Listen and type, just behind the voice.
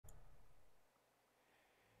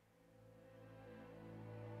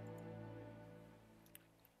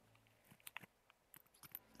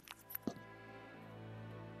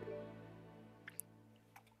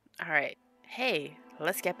Alright. Hey,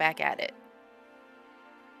 let's get back at it.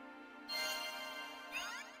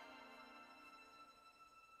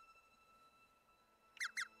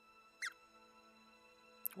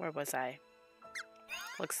 Where was I?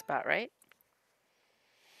 Looks about right.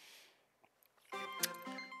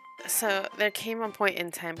 So, there came a point in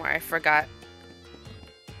time where I forgot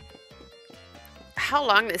how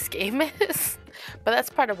long this game is. But that's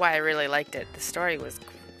part of why I really liked it. The story was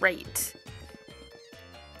great.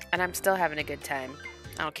 And I'm still having a good time.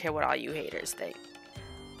 I don't care what all you haters think.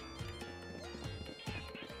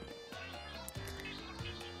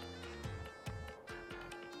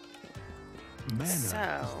 Mana So-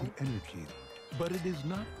 is the energy, but it is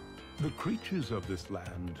not the creatures of this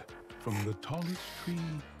land from the tallest tree,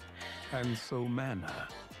 and so mana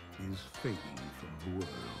is fading from the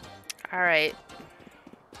world. Alright.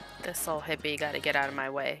 This old hippie gotta get out of my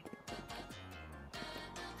way.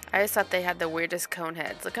 I just thought they had the weirdest cone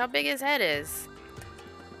heads. Look how big his head is.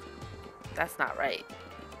 That's not right.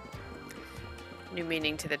 New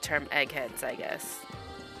meaning to the term eggheads, I guess.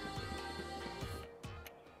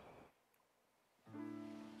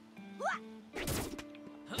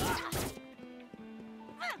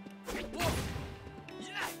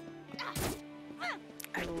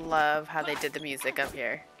 I love how they did the music up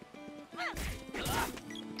here.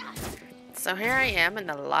 So here I am in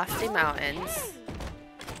the lofty mountains.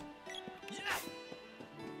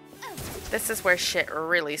 This is where shit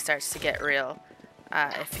really starts to get real.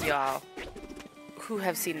 If y'all who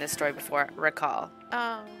have seen this story before recall.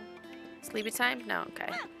 Oh, sleepy time? No, okay.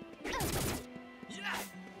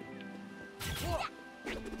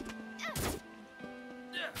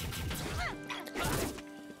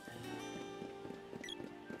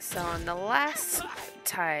 So in the last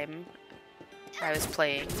time I was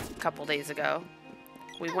playing a couple days ago,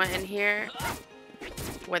 we went in here,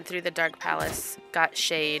 went through the Dark Palace, got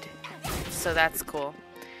shade, so that's cool.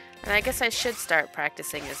 And I guess I should start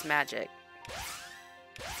practicing this magic.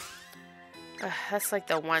 That's like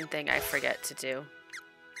the one thing I forget to do.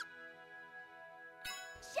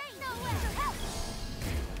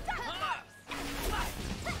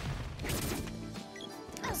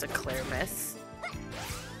 That was a clear miss.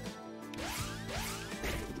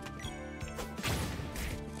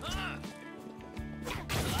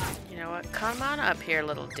 You know what? Come on up here,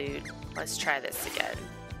 little dude. Let's try this again.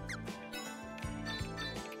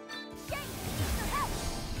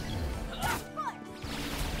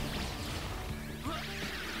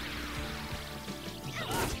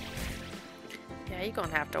 Yeah, you're gonna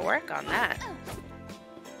have to work on that.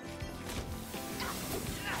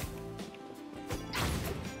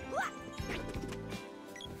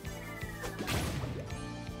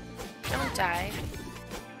 Don't die.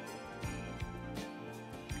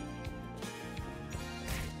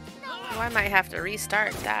 Oh, I might have to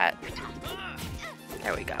restart that.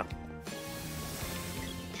 There we go.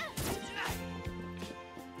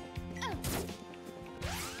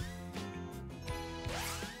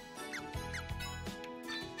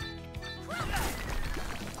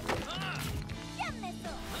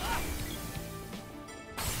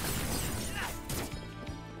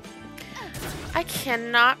 I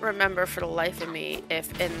cannot remember for the life of me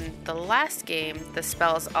if in the last game the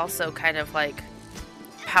spells also kind of like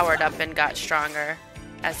powered up and got stronger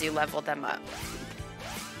as you leveled them up.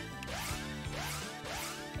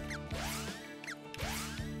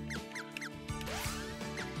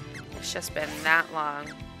 It's just been that long.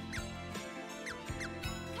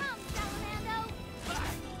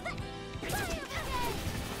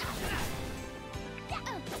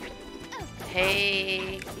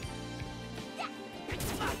 Hey.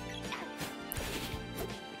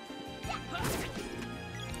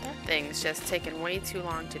 That thing's just taking way too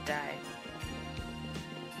long to die.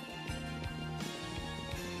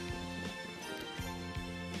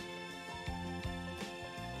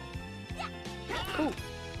 Ooh.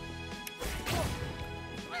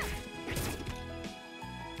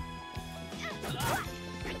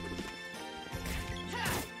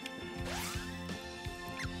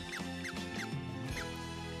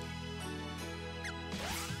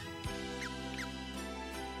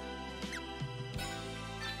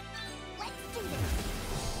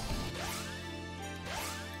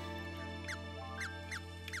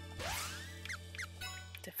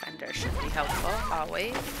 Defender should be helpful,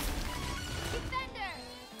 always.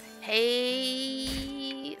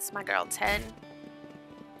 Hey, it's my girl 10.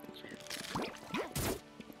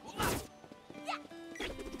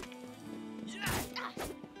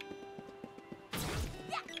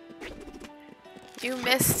 You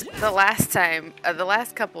missed the last time, the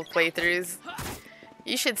last couple playthroughs.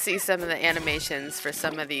 You should see some of the animations for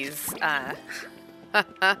some of these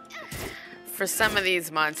For some of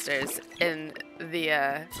these monsters in the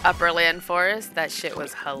Upperland Forest, that shit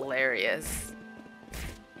was hilarious.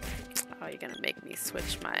 Oh, you're gonna make me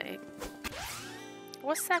switch my...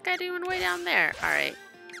 What's that guy doing way down there? Alright.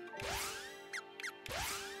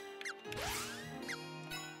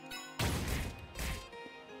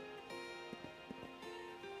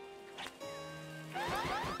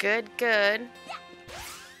 Good, good.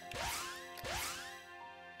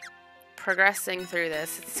 Progressing through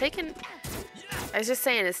this. It's taken... I was just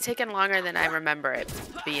saying, it's taken longer than I remember it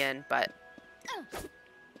being, but...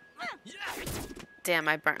 Damn,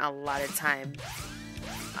 I burnt a lot of time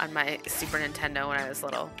on my Super Nintendo when I was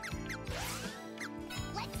little.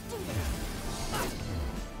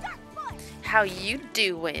 How you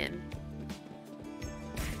doing?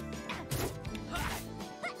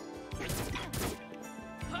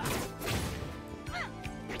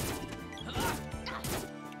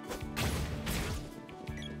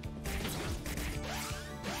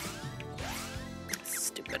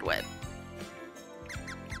 Stupid web.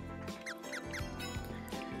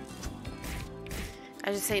 I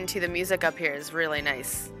was just saying too, the music up here is really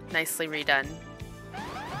nice. Nicely redone.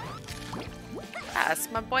 Ah,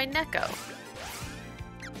 that's my boy Neko.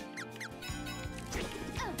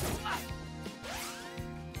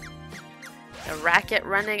 A racket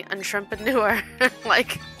running entrepreneur.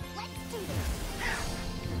 Like...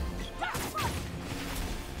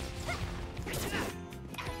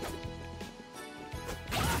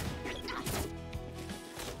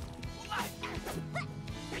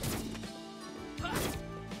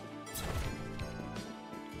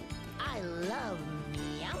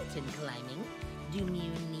 Climbing. Do you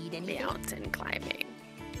need anything? Mountain climbing.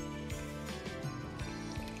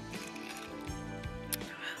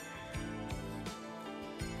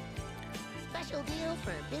 Special deal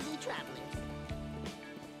for busy travelers.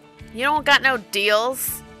 You don't got no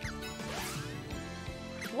deals?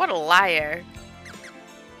 What a liar.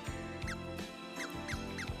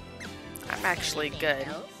 I'm actually good.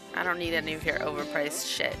 I don't need any of your overpriced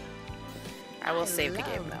shit. I will save the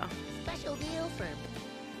game though. Special deal for...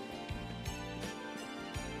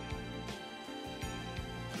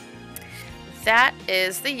 That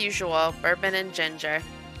is the usual bourbon and ginger.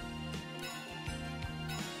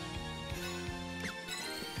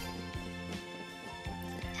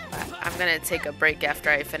 But I'm gonna take a break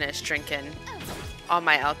after I finish drinking all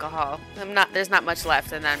my alcohol. There's not much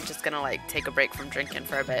left, and then I'm just gonna like take a break from drinking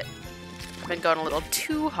for a bit. I've been going a little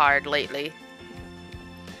too hard lately.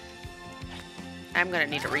 I'm gonna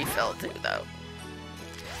need a refill too, though.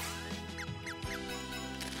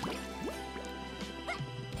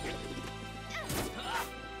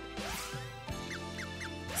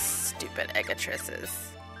 Stupid Egatrisses.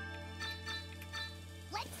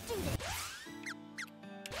 Let's do this.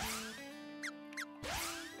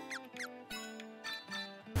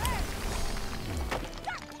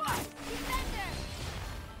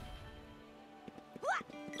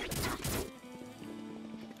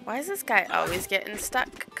 Why is this guy always getting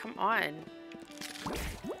stuck? Come on.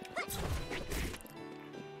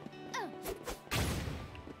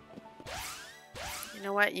 You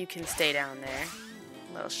know what? You can stay down there,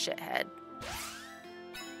 little shithead.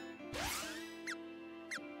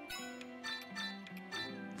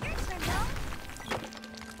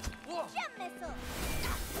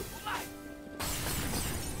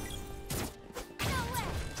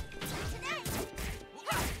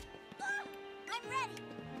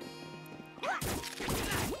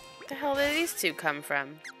 Where the hell did these two come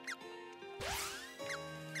from?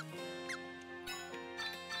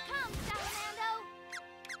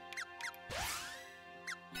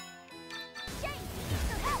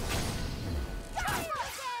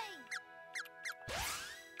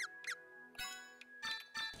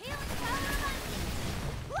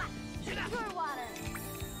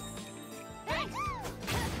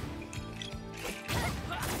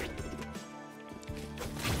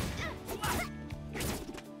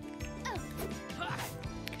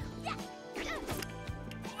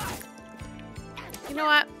 You know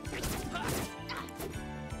what?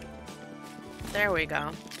 There we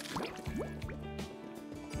go.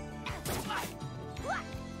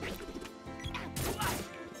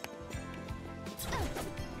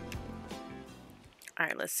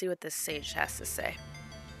 Alright, let's see what this sage has to say.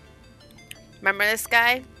 Remember this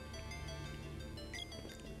guy?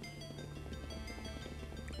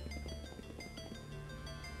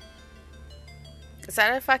 Is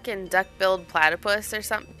that a fucking duck-billed platypus or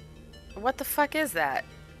something? What the fuck is that?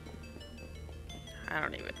 I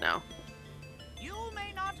don't even know. You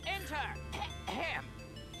may not enter. Ahem.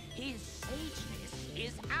 His sageness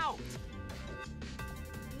is out.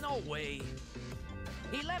 No way.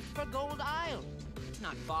 He left for Gold Isle. It's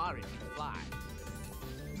not far if you fly.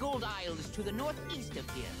 Gold Isle is to the northeast of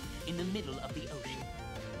here, in the middle of the ocean.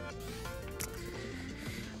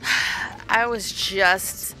 I was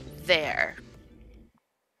just there.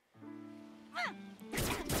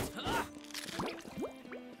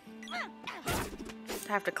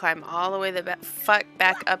 I have to climb all the way the fuck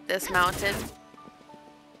back up this mountain.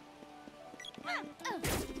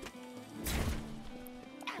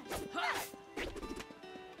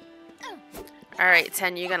 Alright,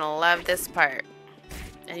 10, you're gonna love this part.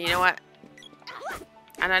 And you know what?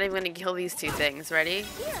 I'm not even gonna kill these two things. Ready?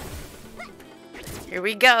 Here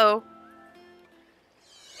we go.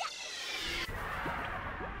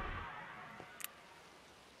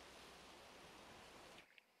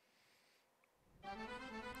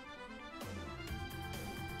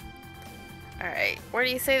 Alright, where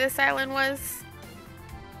do you say this island was?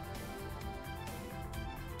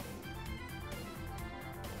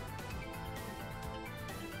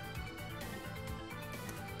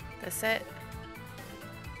 That's it?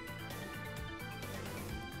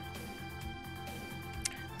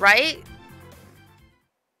 Right?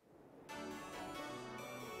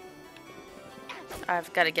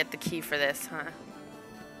 I've got to get the key for this, huh?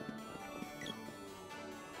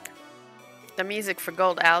 The music for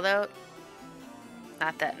Gold Isle, though,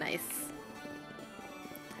 not that nice.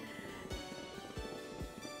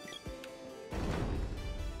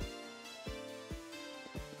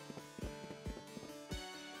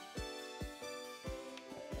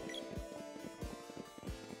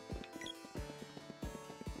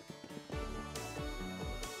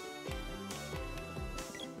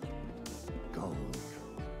 Gold.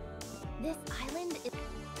 This island is...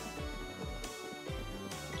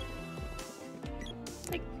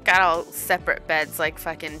 They got all separate beds like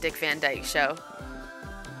fucking Dick Van Dyke Show.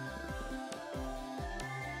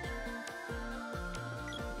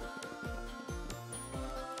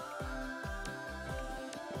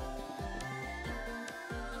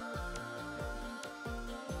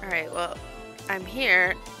 Alright, well, I'm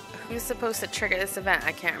here. Who's supposed to trigger this event?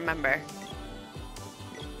 I can't remember.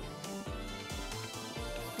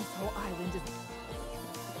 This whole island is...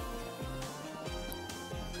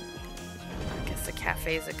 I guess the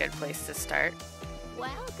cafe is a good place to start.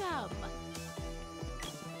 Welcome.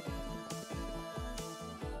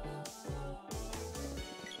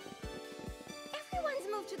 Everyone's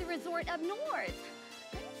moved to the resort up north.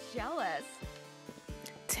 I'm jealous.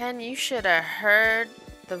 10, you should have heard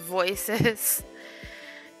the voices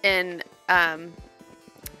in the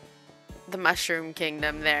Mushroom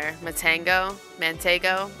Kingdom there. Mantega.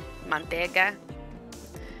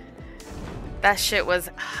 That shit was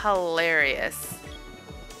hilarious.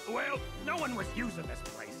 Well, no one was using this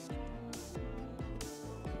place.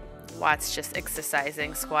 Watt's just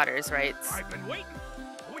exercising squatters' rights. I've been waiting.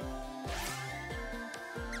 Wait.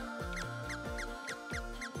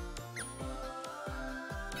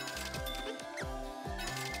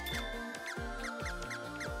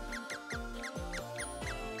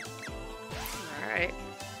 Alright.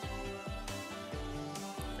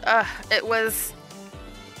 It was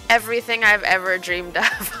everything I've ever dreamed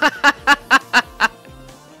of.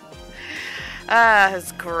 It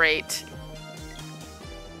was great.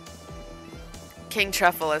 King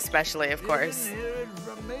Truffle especially, of course. You didn't hear it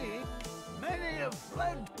from me. Many have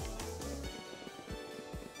fled.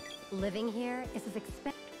 Living here is as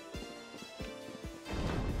expensive.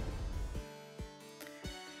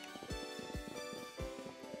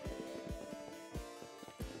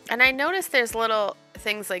 And I noticed there's little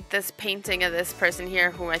things like this painting of this person here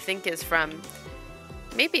who I think is from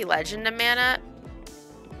maybe Legend of Mana.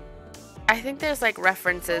 I think there's like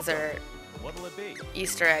references or What'll it be?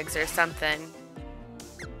 Easter eggs or something.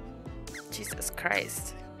 Jesus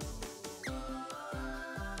Christ.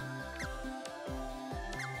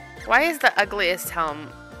 Why is the ugliest helm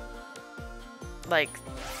like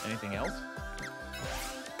Anything else?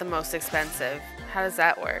 the most expensive? How does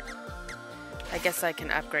that work? I guess I can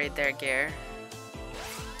upgrade their gear.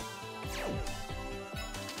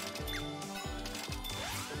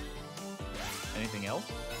 Anything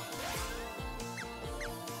else?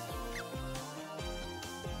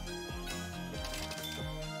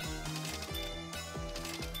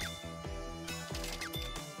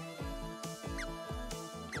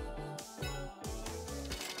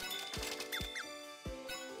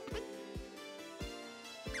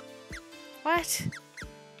 What?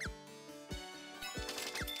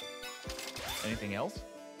 Anything else?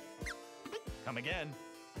 Come again.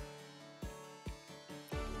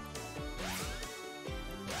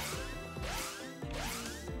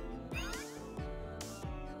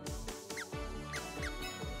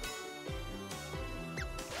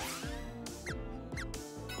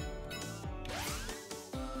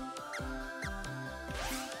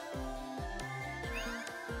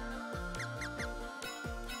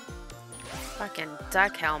 Fucking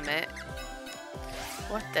duck helmet.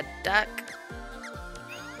 What the duck?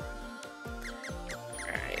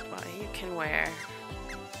 Alright, well, you can wear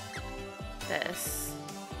this.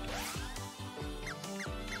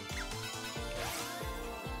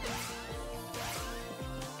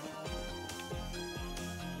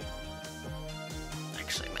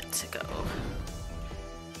 Actually meant to go.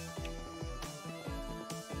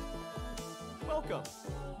 Welcome.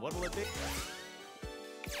 What will it be?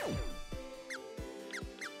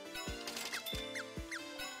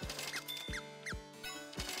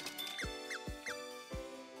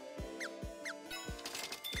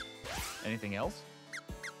 Anything else?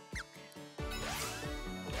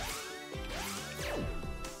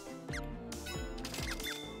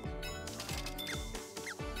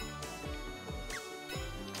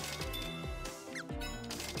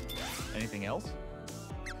 Anything else?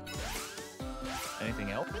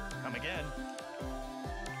 Anything else? Come again.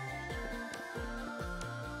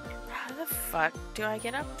 How the fuck do I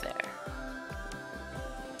get up there?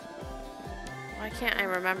 Why can't I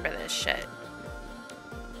remember this shit?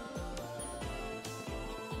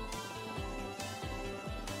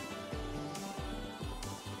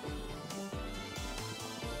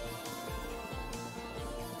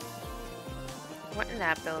 What in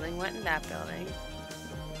that building? What in that building?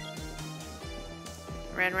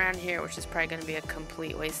 Ran around here, which is probably going to be a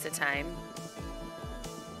complete waste of time.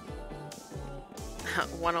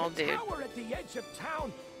 One old dude. The tower at the edge of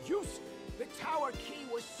town the tower key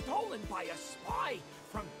was stolen by a spy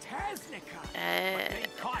from Taznica. But they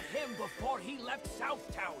caught him before he left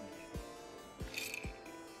Southtown.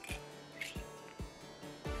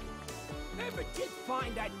 Never did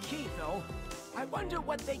find that key, though. I wonder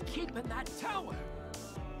what they keep in that tower.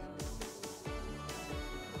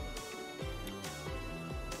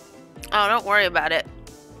 Oh, don't worry about it.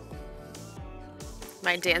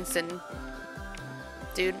 My dancing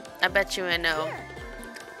dude, I bet you I know.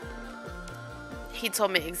 He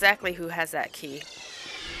told me exactly who has that key.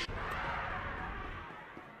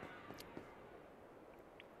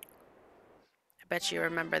 I bet you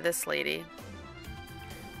remember this lady.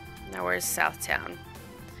 Now where's Southtown?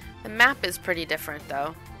 The map is pretty different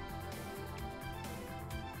though.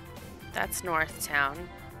 That's Northtown.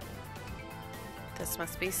 This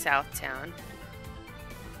must be Southtown.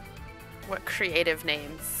 What creative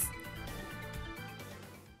names.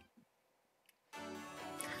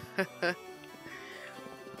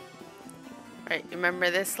 Right,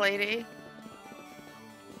 remember this lady?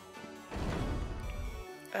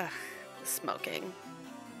 Ugh, smoking.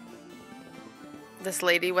 This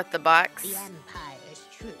lady with the box. The Empire's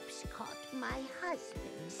troops caught my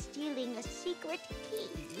husband stealing a secret key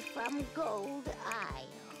from Gold Isle.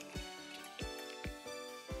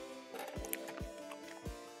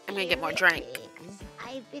 I'm gonna get more drink. Here it is.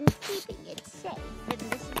 I've been keeping it safe in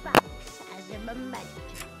this box as a memento.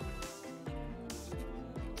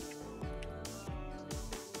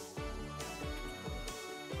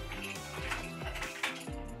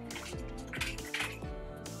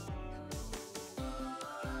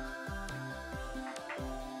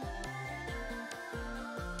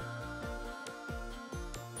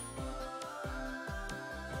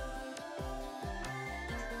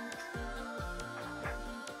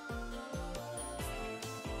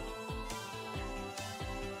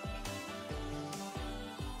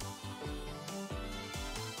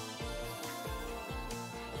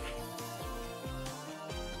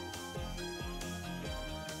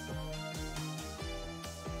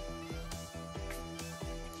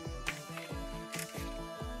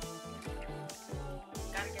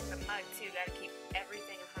 Gotta get the mug too, gotta keep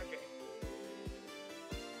everything 100.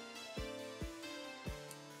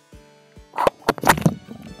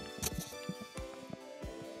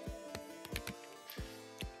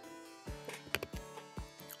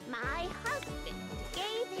 My husband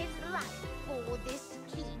gave his life for this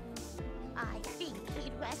key. I think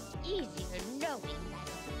he'd rest easier knowing that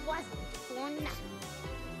it wasn't for nothing.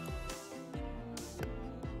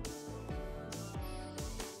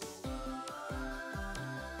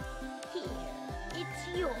 Here, it's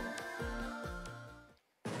yours.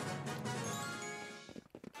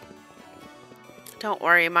 Don't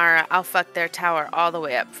worry, Mara. I'll fuck their tower all the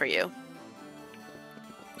way up for you.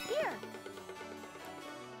 Here.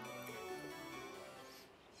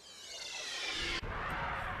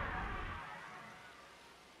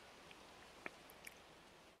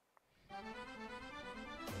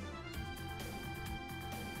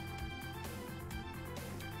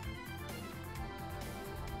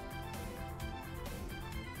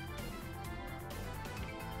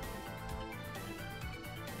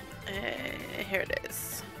 Here it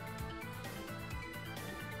is.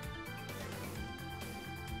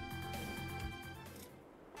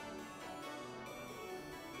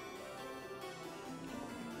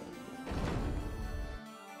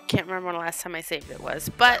 can't remember when the last time I saved it was,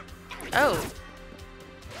 but oh.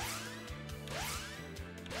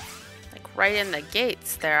 Like right in the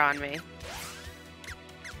gates they're on me.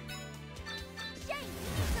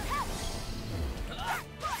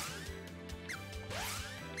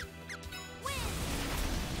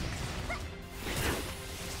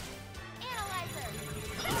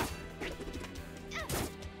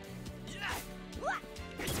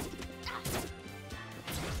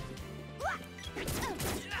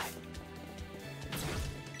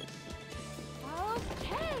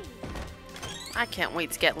 I can't wait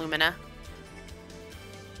to get Lumina.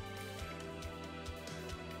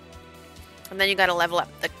 And then you gotta level up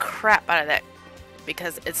the crap out of that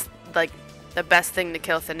because it's like the best thing to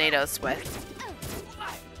kill Thanatos with.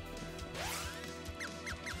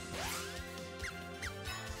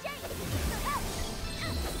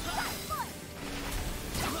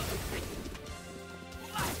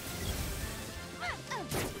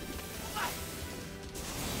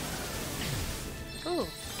 Ooh.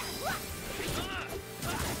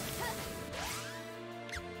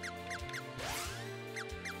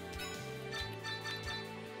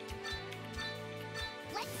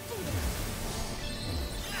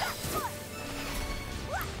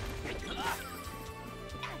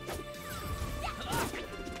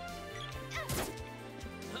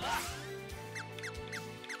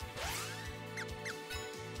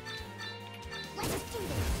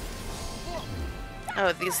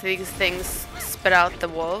 Oh, these things spit out the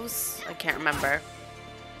wolves? I can't remember.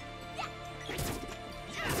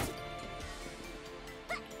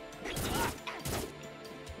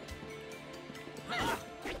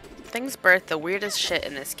 Things birth the weirdest shit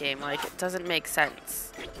in this game. Like, it doesn't make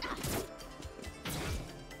sense.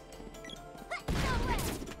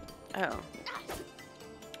 Oh.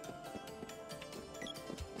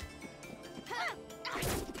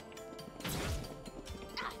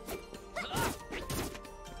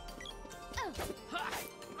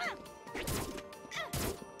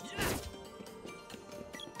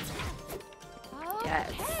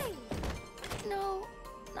 No,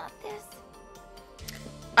 not this.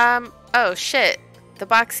 Oh shit. The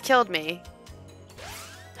box killed me.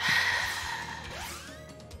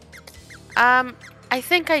 I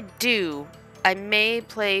think I do. I may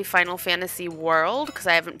play Final Fantasy World, because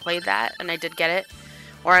I haven't played that, and I did get it.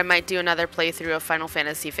 Or I might do another playthrough of Final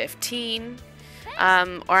Fantasy 15.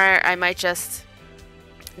 Or I might just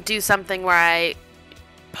do something where I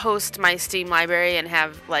post my Steam library and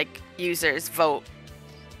have, like, users vote.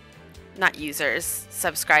 Not users,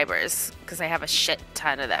 subscribers, because I have a shit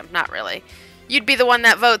ton of them. Not really. You'd be the one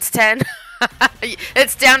that votes, 10.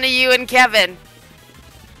 It's down to you and Kevin.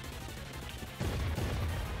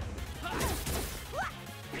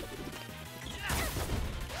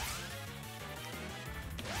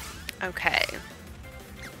 Okay.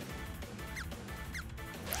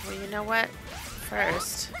 Well, you know what?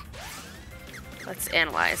 First, let's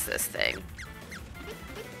analyze this thing.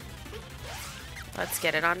 Let's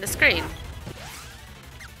get it on the screen.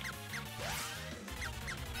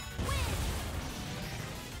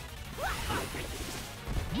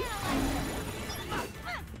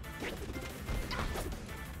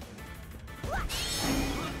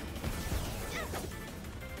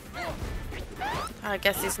 I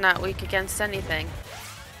guess he's not weak against anything.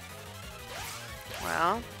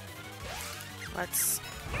 Well, let's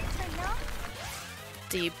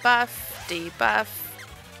debuff, debuff.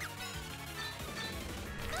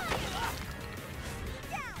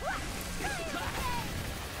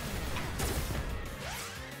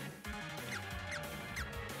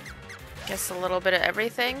 Guess a little bit of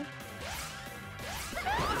everything.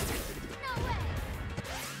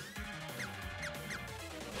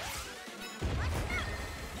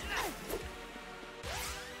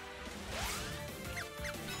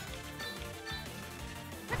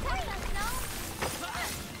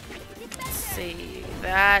 See,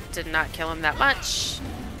 that did not kill him that much.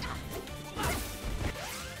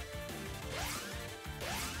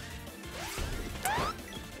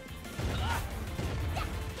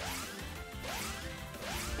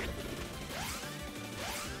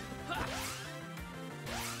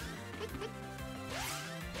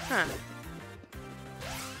 Huh.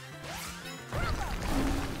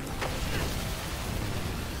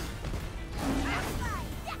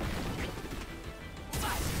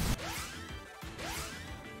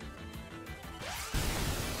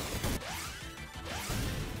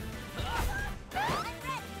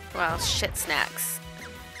 Well, shit snacks.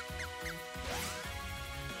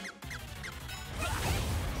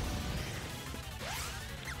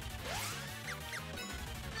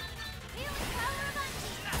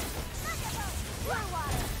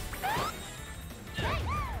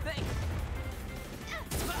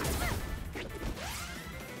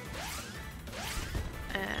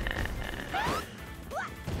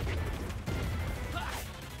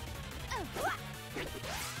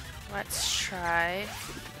 try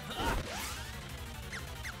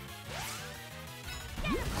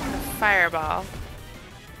fireball.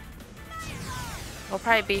 We'll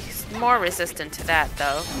probably be more resistant to that,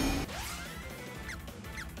 though.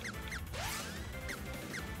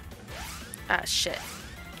 Ah, shit.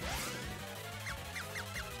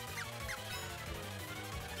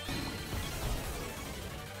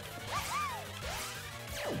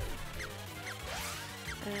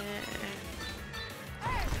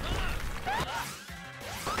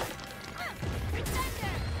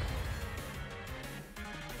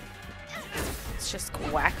 Let's just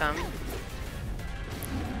whack them.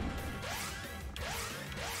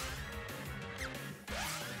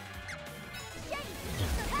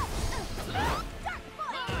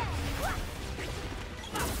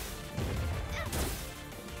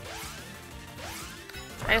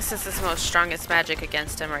 I guess this is the most strongest magic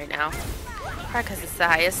against him right now. Probably because it's the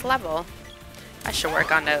highest level. I should work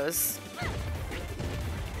on those.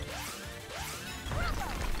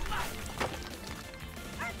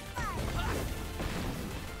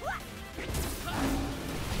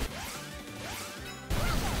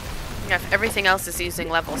 Yeah, if everything else is using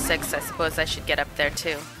level 6, I suppose I should get up there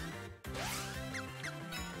too.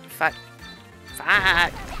 Fuck.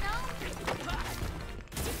 Fuck.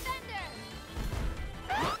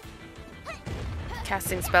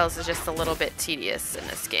 Casting spells is just a little bit tedious in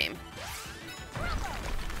this game.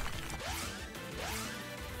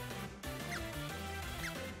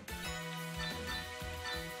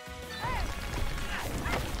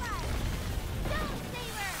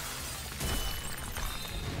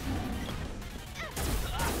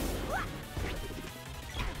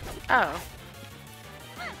 Oh.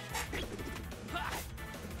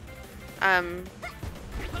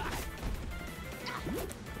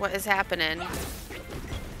 What is happening?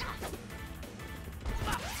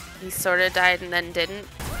 He sort of died and then didn't?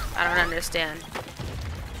 I don't understand.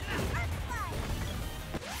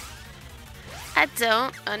 I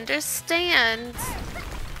don't understand.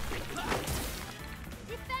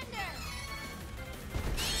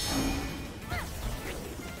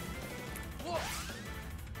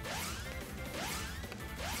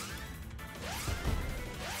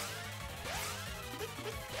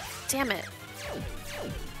 Damn it.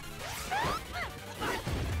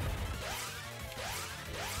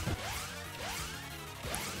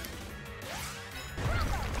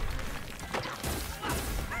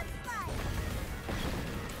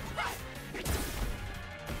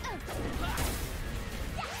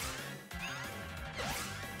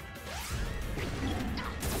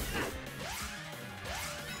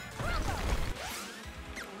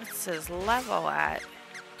 What's his level at?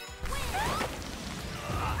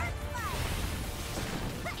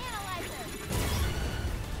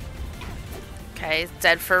 Okay,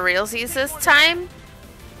 dead for realsies this time?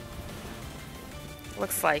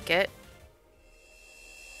 Looks like it.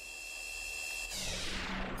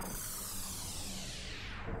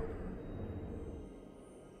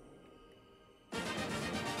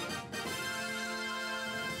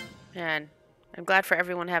 Man, I'm glad for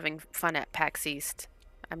everyone having fun at PAX East.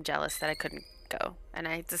 I'm jealous that I couldn't go, and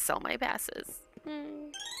I had to sell my passes.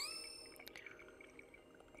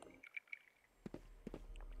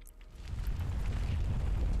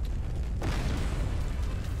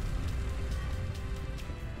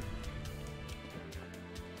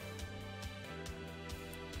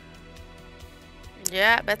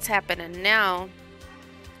 Yeah, that's happening now.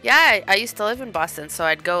 Yeah, I used to live in Boston, so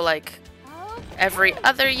I'd go like every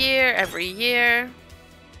other year, every year.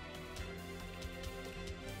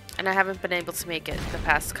 And I haven't been able to make it the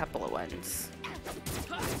past couple of ones.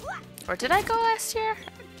 Or did I go last year?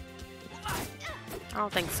 I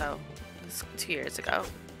don't think so. It was 2 years ago.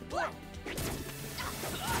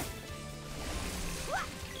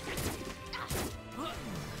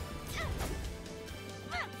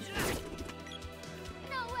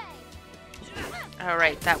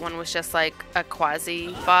 Alright, that one was just like a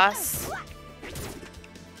quasi-boss.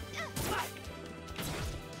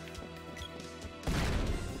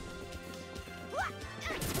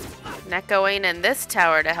 Not going in this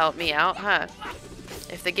tower to help me out, huh?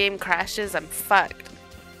 If the game crashes, I'm fucked.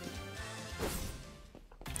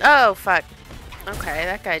 Oh, fuck. Okay,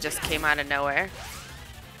 that guy just came out of nowhere.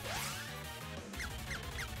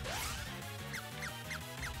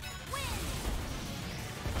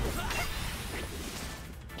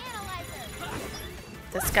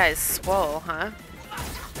 This guy's swole, huh?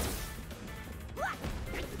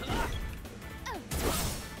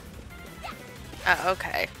 Oh,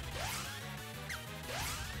 okay.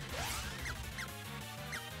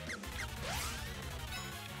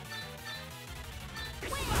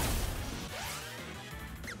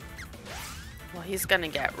 Well, he's gonna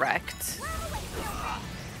get wrecked.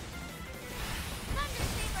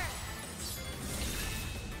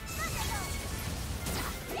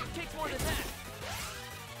 Takes more than that.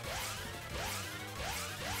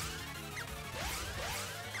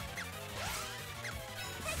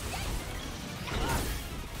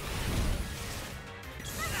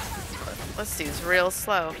 This dude's real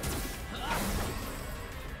slow.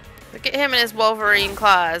 Look at him and his Wolverine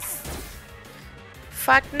claws.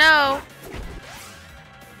 Fuck no.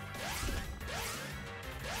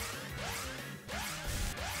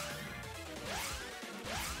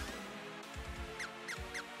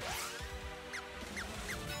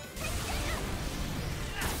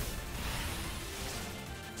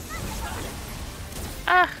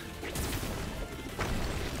 Ah.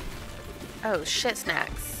 Oh, shit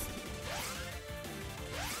snacks.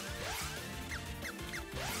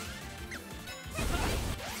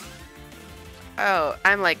 Oh,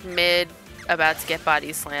 I'm like mid about to get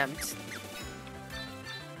body slammed.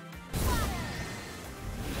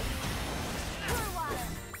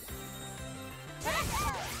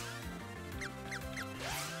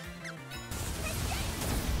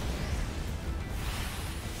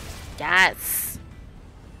 Yes.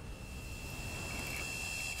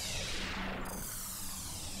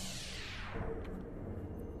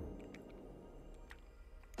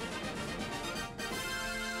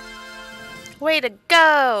 Way to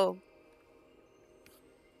go!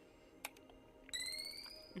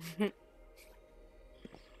 I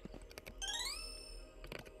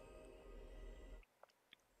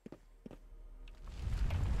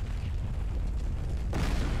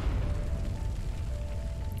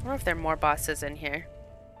wonder if there are more bosses in here.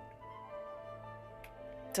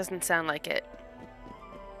 Doesn't sound like it.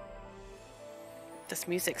 This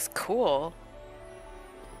music's cool.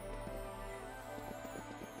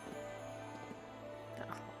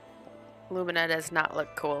 Lumina does not look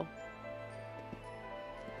cool.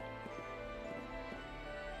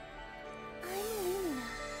 I'm Lumina,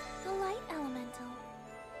 the light elemental.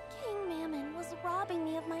 King Mammon was robbing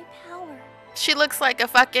me of my power. She looks like a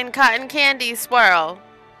fucking cotton candy swirl.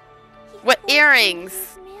 He What forced me to earrings?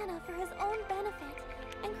 use mana for his own benefit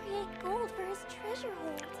and create gold for his treasure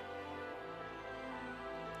hold.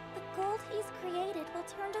 The gold he's created will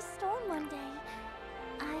turn to stone one day.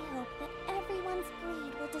 I hope that everyone's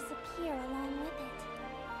greed will disappear along with it.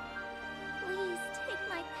 Please take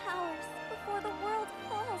my powers before the world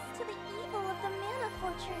falls to the evil of the Mana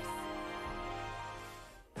Fortress.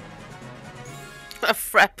 A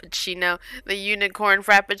frappuccino. The unicorn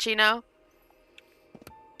frappuccino.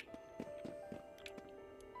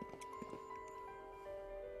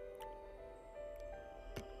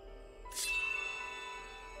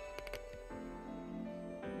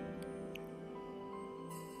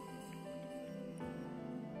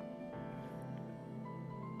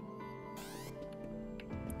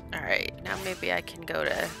 Alright, now maybe I can go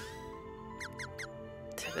to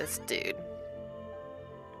this dude.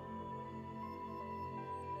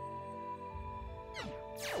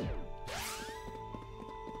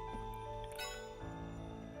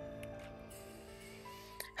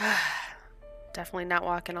 Definitely not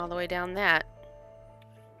walking all the way down that.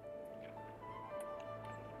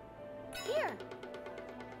 Here.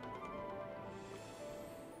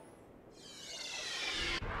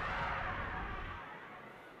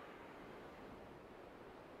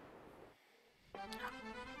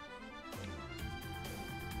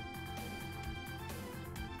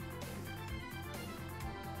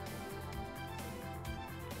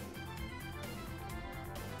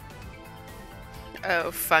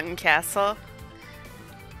 Oh, Fun Castle.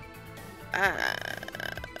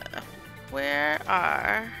 Where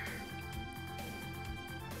are...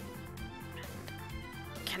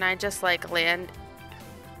 Can I just like land?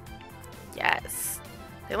 Yes.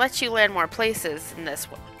 They let you land more places in this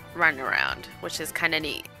run around, which is kind of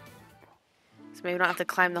neat. So maybe we don't have to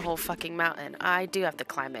climb the whole fucking mountain. I do have to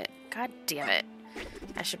climb it. God damn it.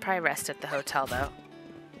 I should probably rest at the hotel though.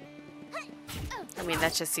 I mean,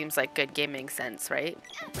 that just seems like good gaming sense, right?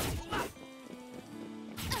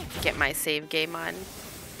 Get my save game on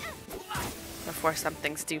before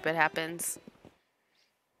something stupid happens.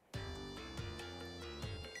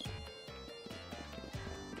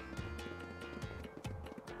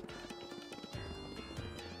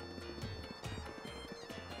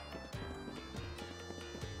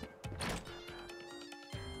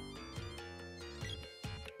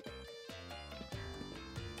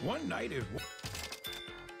 One night is...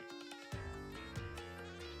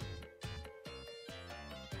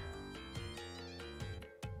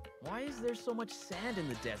 Why is there so much sand in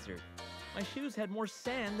the desert? My shoes had more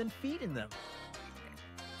sand than feet in them.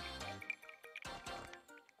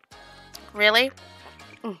 Really?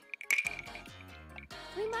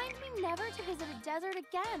 Remind me never to visit a desert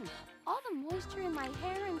again. All the moisture in my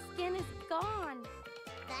hair and skin is gone.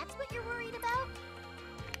 That's what you're worried about?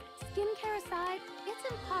 Skincare aside, it's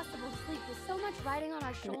impossible to sleep with so much riding on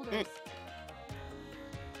our shoulders.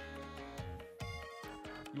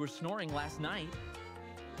 You were snoring last night.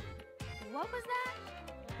 What was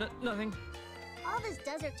that? Nothing. All this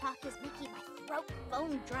desert talk is making my throat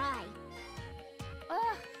bone dry.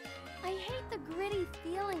 Ugh, I hate the gritty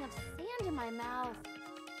feeling of sand in my mouth.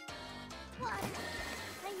 Water!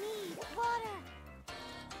 I need water!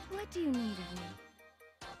 What do you need of me?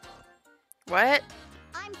 What?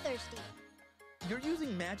 I'm thirsty. You're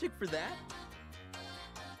using magic for that?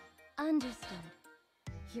 Understood.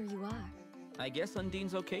 Here you are. I guess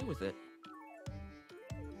Undine's okay with it.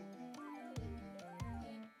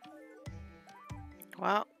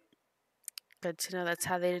 Well, good to know that's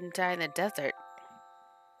how they didn't die in the desert.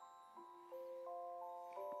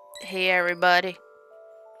 Hey, everybody.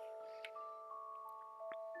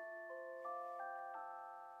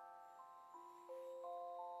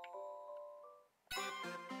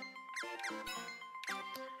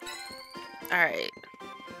 All right.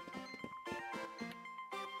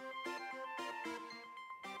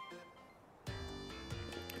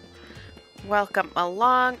 Welcome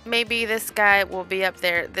along. Maybe this guy will be up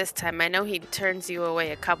there this time. I know he turns you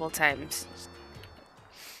away a couple times.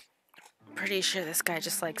 Pretty sure this guy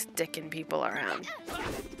just likes dicking people around.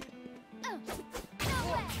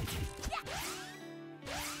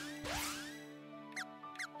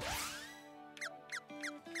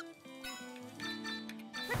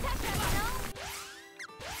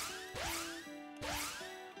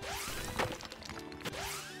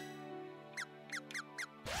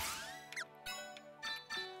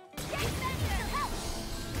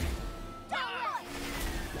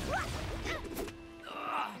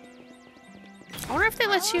 I wonder if they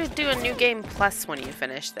let you do a new game plus when you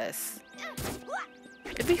finish this.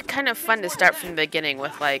 It'd be kind of fun to start from the beginning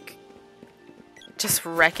with, like, just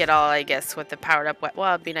wreck it all, I guess, with the powered up.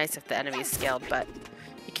 Well, it'd be nice if the enemies scaled, but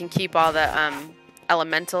you can keep all the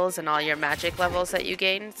elementals and all your magic levels that you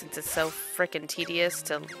gain, since it's so freaking tedious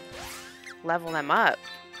to level them up.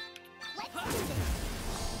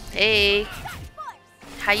 Hey,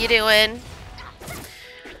 how you doing?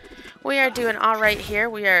 We are doing all right here.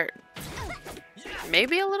 We are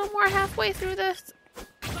maybe a little more halfway through this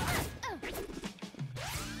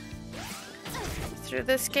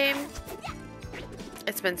game.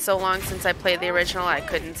 It's been so long since I played the original, I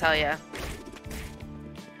couldn't tell you.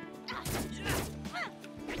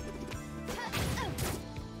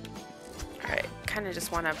 Alright, kind of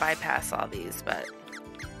just want to bypass all these, but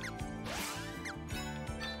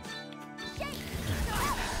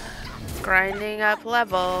grinding up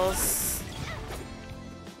levels.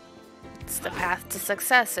 The path to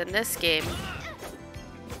success in this game,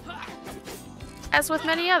 as with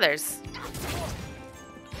many others.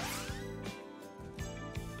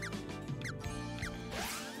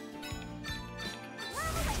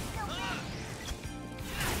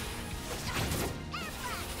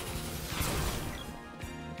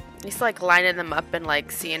 It's like lining them up and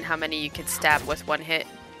like seeing how many you could stab with one hit,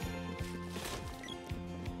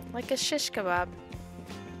 like a shish kebab.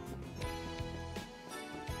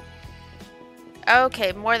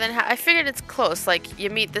 Okay, more than I figured it's close. Like, you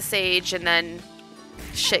meet the sage and then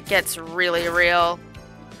shit gets really real.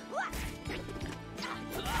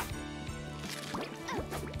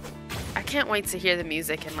 I can't wait to hear the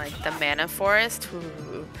music in, like, the Mana Forest.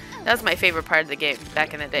 Ooh. That was my favorite part of the game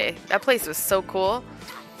back in the day. That place was so cool.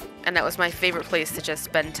 And that was my favorite place to just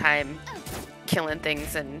spend time killing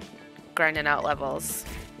things and grinding out levels.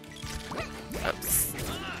 Oops.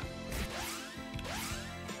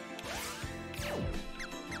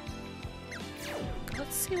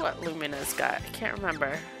 Let's see what Lumina's got. I can't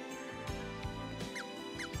remember.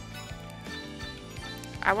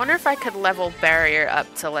 I wonder if I could level Barrier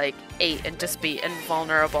up to like 8 and just be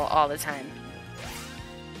invulnerable all the time.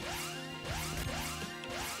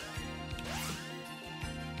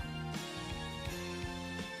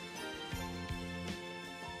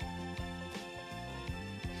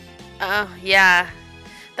 Oh, yeah.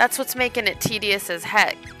 That's what's making it tedious as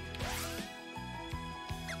heck.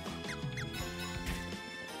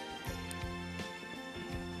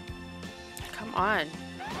 Come on.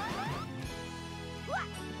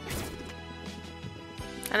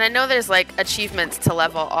 And I know there's like achievements to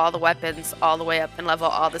level all the weapons all the way up and level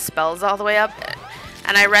all the spells all the way up.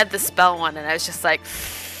 And I read the spell one and I was just like,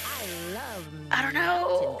 I don't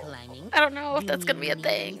know. I don't know if that's gonna be a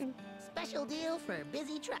thing. Special deal for a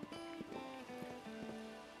busy truck.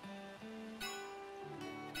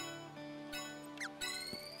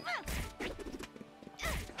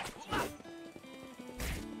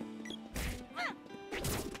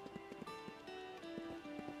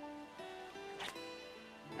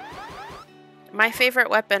 My favorite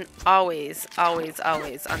weapon always, always,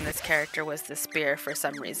 always on this character was the spear for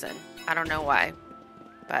some reason. I don't know why,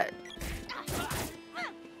 but...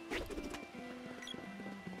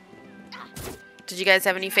 Did you guys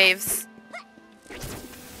have any faves?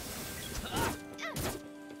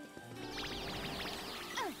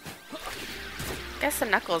 I guess the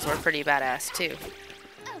knuckles were pretty badass too.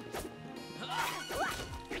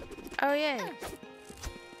 Oh yay.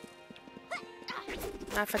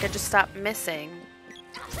 Now if I could just stop missing.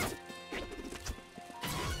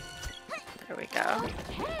 There we go.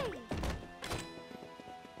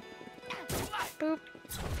 Boop.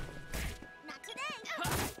 Not today.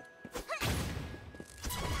 Not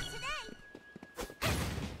today.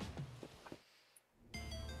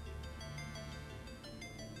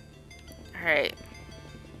 Alright.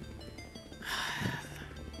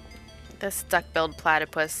 This duck-billed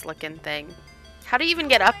platypus looking thing. How do you even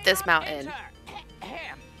get up this mountain?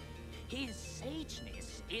 His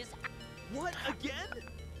sageness is... What, again?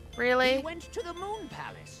 Really? He went to the Moon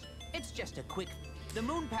Palace. It's just a quick... The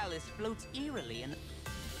Moon Palace floats eerily in...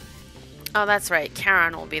 Oh, that's right.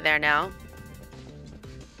 Charon will be there now.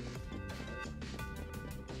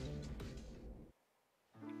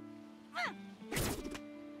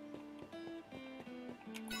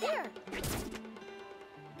 Here.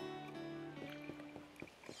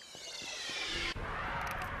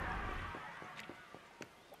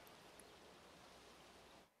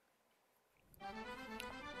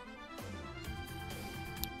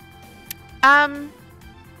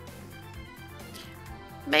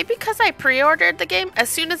 Maybe because I pre-ordered the game. As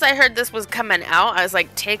soon as I heard this was coming out, I was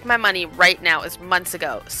like, take my money right now. It was months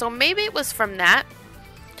ago. So maybe it was from that.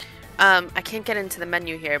 I can't get into the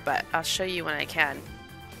menu here, but I'll show you when I can.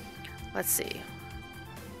 Let's see.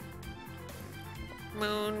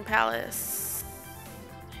 Moon Palace.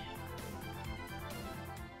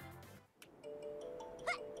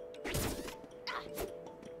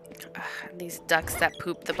 These ducks that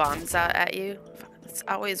poop the bombs out at you. This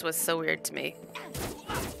always was so weird to me.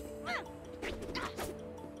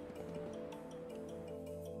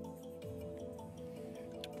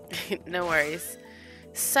 No worries.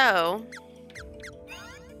 So,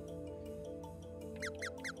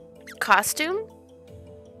 costume?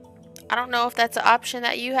 I don't know if that's an option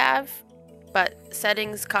that you have, but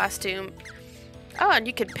settings, costume. Oh, and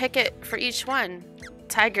you can pick it for each one.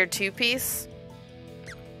 Tiger 2-piece.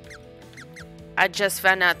 I just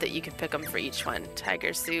found out that you could pick them for each one.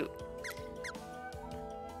 Tiger suit.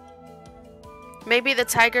 Maybe the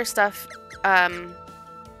tiger stuff,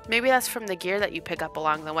 maybe that's from the gear that you pick up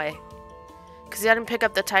along the way. Because I didn't pick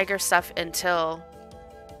up the tiger stuff until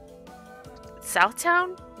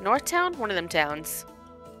Southtown? Northtown? One of them towns.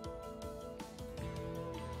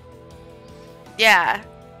 Yeah.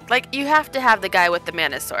 Like, you have to have the guy with the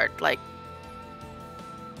mana sword. Like,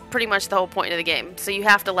 pretty much the whole point of the game. So you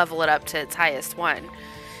have to level it up to its highest one.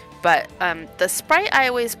 But the sprite, I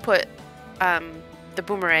always put the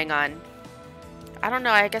boomerang on. I don't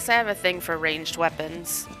know. I guess I have a thing for ranged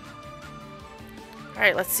weapons.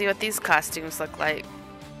 Alright, let's see what these costumes look like.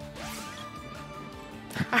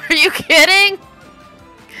 Are you kidding?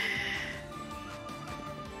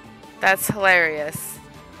 That's hilarious.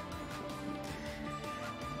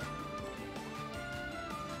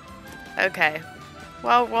 Okay.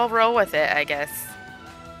 Well, we'll roll with it, I guess.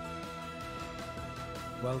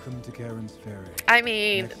 Welcome to Charon's Ferry. I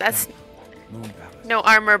mean, Next that's stop, Moon Palace. no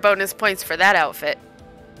armor bonus points for that outfit.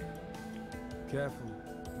 Careful.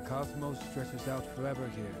 The cosmos stretches out forever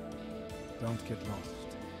here. Don't get lost.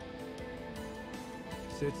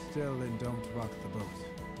 Sit still and don't rock the boat.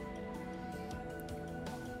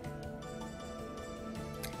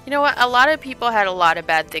 You know what? A lot of people had a lot of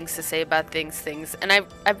bad things to say about things, and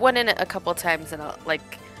I've went in it a couple times, and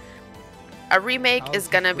like, a remake is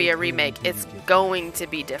gonna be a remake. It's going to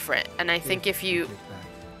be different, and I think if you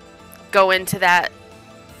go into that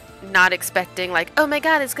not expecting like, oh my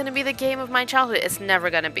god, it's gonna be the game of my childhood, it's never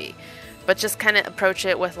gonna be. But just kind of approach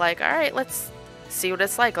it with like, all right, let's see what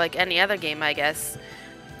it's like any other game, I guess.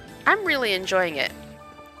 I'm really enjoying it.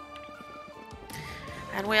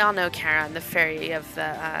 And we all know Charon, the fairy of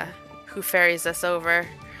the, who ferries us over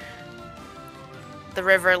the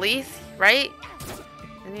River Leith, right?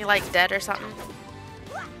 Isn't he like dead or something?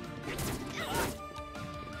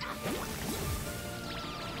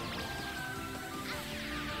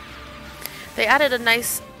 They added a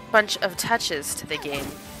nice bunch of touches to the game,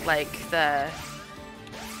 like the,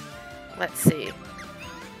 let's see.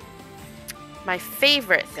 My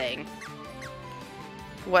favorite thing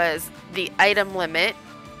was the item limit.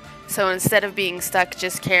 So instead of being stuck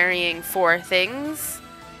just carrying 4 things,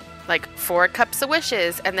 like 4 cups of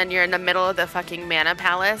wishes, and then you're in the middle of the fucking mana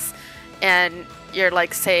palace, and you're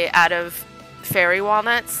like, say, out of fairy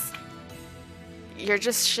walnuts, you're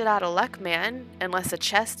just shit out of luck, man. Unless a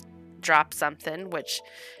chest drops something, which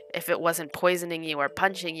if it wasn't poisoning you or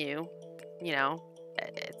punching you, you know,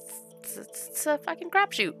 it's a fucking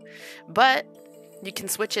crapshoot. But you can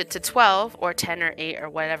switch it to 12 or 10 or 8 or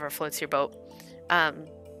whatever floats your boat.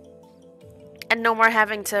 And no more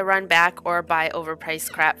having to run back or buy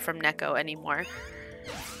overpriced crap from Neko anymore.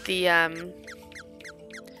 The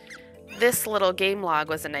this little game log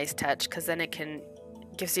was a nice touch, because then it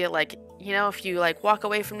gives you, like, you know, if you like walk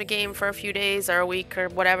away from the game for a few days or a week or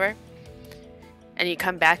whatever, and you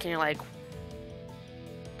come back and you're like,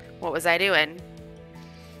 what was I doing?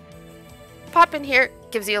 Pop in here,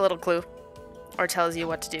 gives you a little clue or tells you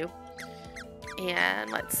what to do.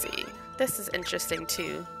 And let's see, this is interesting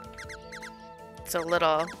too. It's a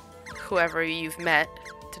little whoever you've met.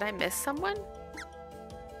 Did I miss someone?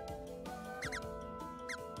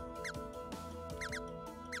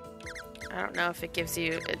 I don't know if it gives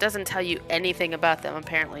you, it doesn't tell you anything about them,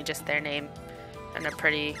 apparently, just their name and a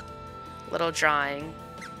pretty little drawing.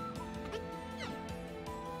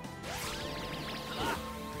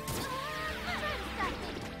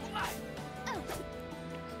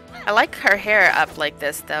 I like her hair up like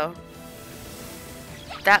this, though.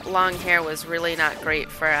 That long hair was really not great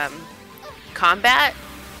for combat.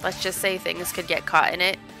 Let's just say things could get caught in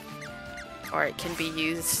it, or it can be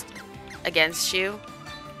used against you.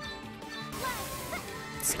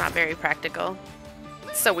 It's not very practical.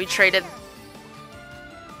 So we traded.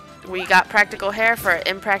 We got practical hair for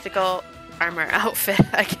impractical armor outfit,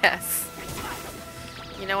 I guess.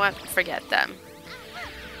 You know what? Forget them.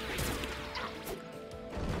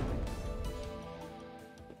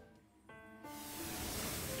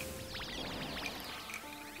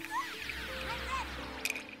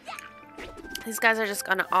 These guys are just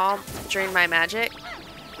gonna all drain my magic.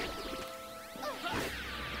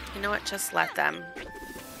 You know what? Just let them.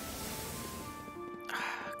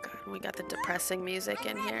 Oh, God, we got the depressing music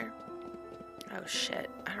in here. Oh shit.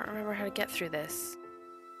 I don't remember how to get through this.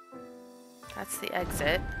 That's the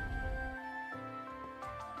exit.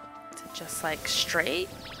 Is it just like straight?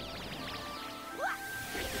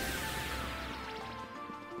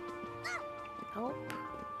 Nope.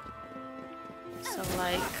 So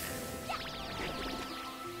like...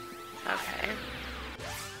 Okay.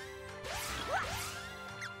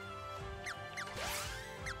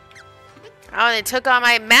 Oh, they took all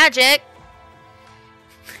my magic!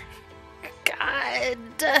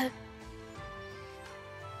 God!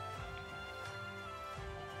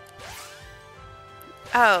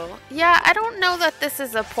 Oh, yeah, I don't know that this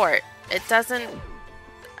is a port. It doesn't...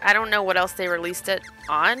 I don't know what else they released it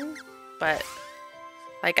on, but...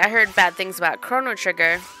 Like, I heard bad things about Chrono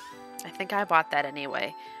Trigger. I think I bought that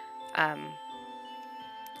anyway. I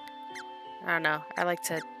don't know. I like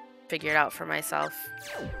to figure it out for myself.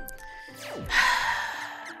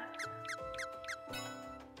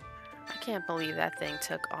 I can't believe that thing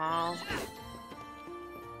took all...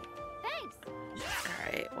 Thanks.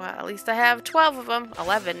 Alright, well, at least I have 12 of them.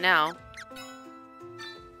 11 now.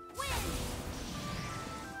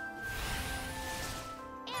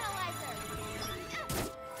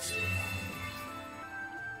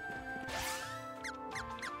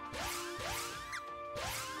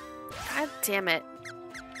 God damn it.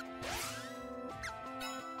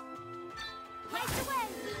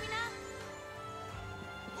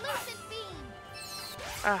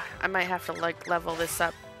 I might have to like level this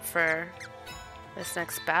up for this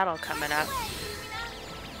next battle coming up.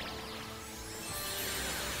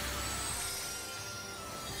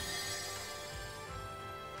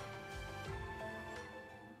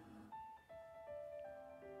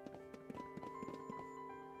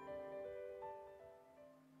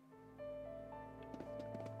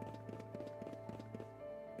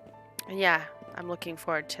 Yeah, I'm looking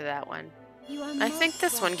forward to that one. I think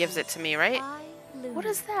this one gives it to me, right? What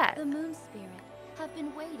is that? The moon spirit have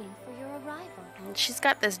been waiting for your arrival. And she's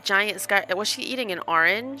got this giant scar. Was she eating an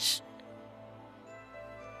orange?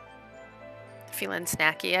 Feeling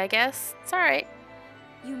snacky, I guess. It's alright.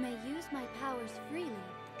 You may use my powers freely.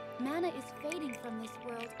 Mana is fading from this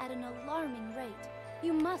world at an alarming rate.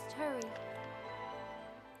 You must hurry.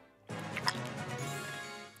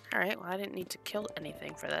 Alright, well I didn't need to kill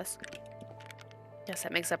anything for this. Guess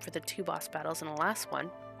that makes up for the 2 boss battles in the last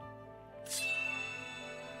one.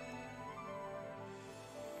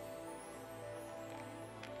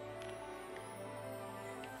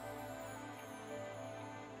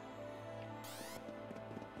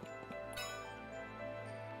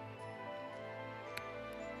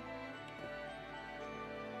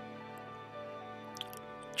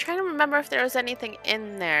 trying to remember if there was anything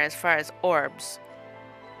in there as far as orbs.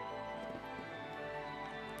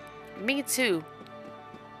 Me too.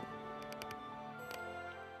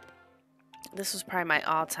 This was probably my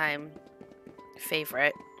all-time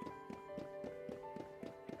favorite.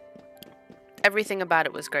 Everything about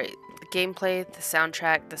it was great. The gameplay, the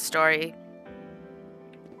soundtrack, the story.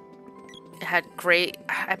 It had great...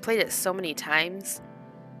 I played it so many times.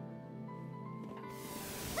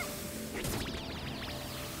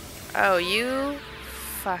 Oh, you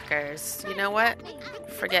fuckers. You know what?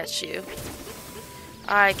 Forget you.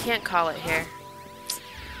 I can't call it here.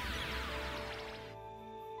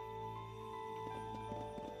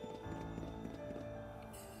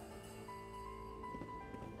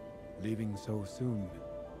 Leaving so soon.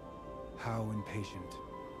 How impatient.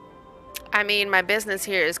 I mean, my business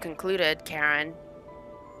here is concluded, Karen.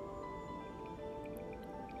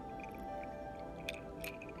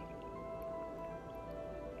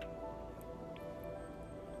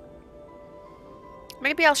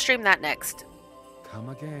 Maybe I'll stream that next. Come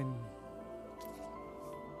again.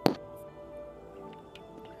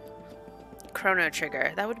 Chrono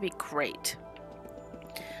Trigger. That would be great.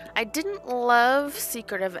 I didn't love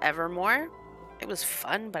Secret of Evermore. It was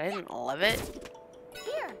fun, but I didn't love it.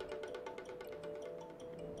 Here.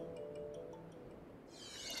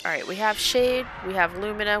 Alright, we have Shade, we have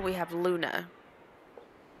Lumina, we have Luna.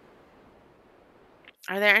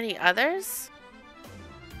 Are there any others?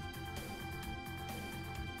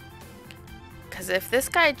 Because if this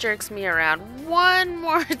guy jerks me around one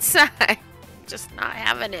more time, just not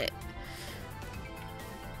having it.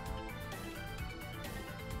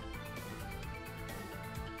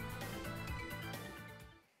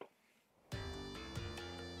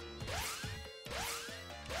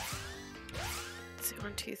 Let's see,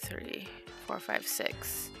 1, 2, 3, 4, 5,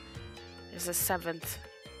 6. There's a 7th.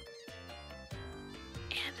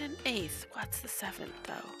 And an 8th. What's the 7th,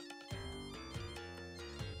 though?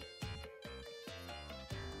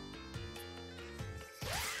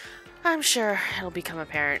 I'm sure it'll become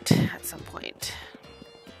apparent at some point.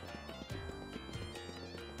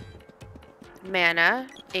 Mana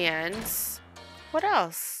and what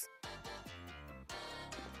else?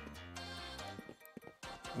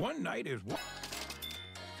 One night is one.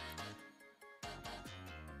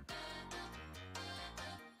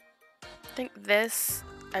 I think this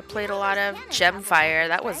I played a lot of. Gemfire,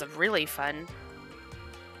 that was really fun.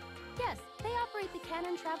 Yes, they operate the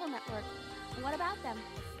Canon Travel Network. What about them?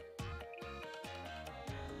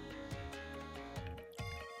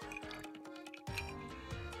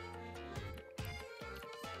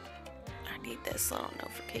 I need this little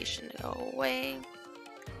notification to go away.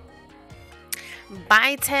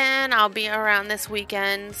 Bye, 10. I'll be around this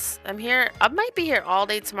weekend. I'm here. I might be here all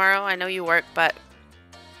day tomorrow. I know you work, but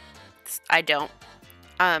I don't.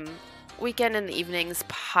 Weekend in the evenings,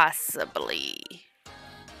 possibly.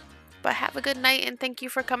 But have a good night and thank you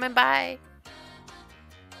for coming by.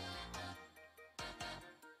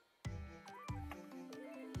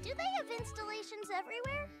 Do they have installations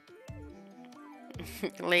everywhere?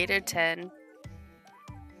 Later, 10.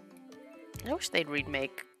 I wish they'd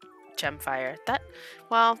remake Gemfire.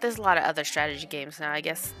 Well, there's a lot of other strategy games now. I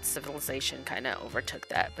guess Civilization kind of overtook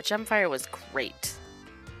that. But Gemfire was great.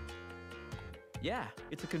 Yeah,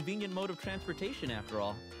 it's a convenient mode of transportation after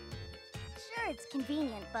all. Sure, it's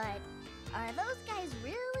convenient, but are those guys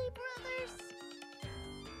really brothers?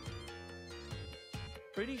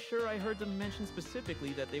 Pretty sure I heard them mention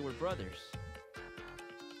specifically that they were brothers.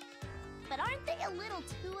 But aren't they a little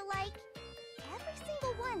too alike? Every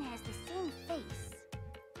single one has the same face.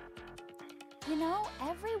 You know,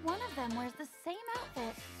 every one of them wears the same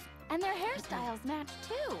outfit, and their hairstyles match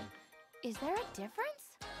too. Is there a difference?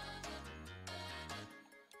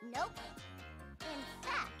 Nope. In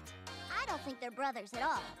fact, I don't think they're brothers at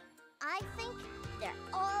all. I think they're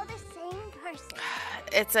all the same person.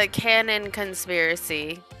 It's a canon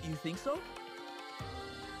conspiracy. You think so?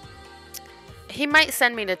 He might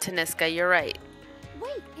send me to Taniska, you're right.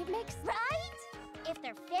 Wait, it makes... Right? If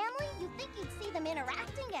they're family, you'd think you'd see them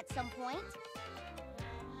interacting at some point.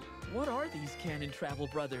 What are these Canon Travel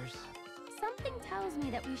brothers? Something tells me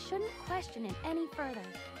that we shouldn't question it any further.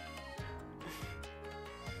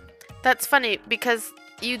 That's funny because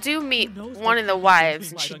you do meet Who knows one what of the Canon wives we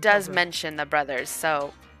and might she does uncover? mention the brothers,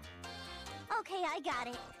 so... Okay, I got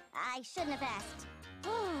it. I shouldn't have asked.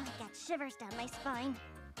 Oh, I got shivers down my spine.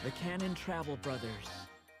 The Canon Travel brothers.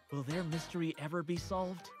 Will their mystery ever be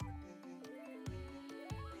solved?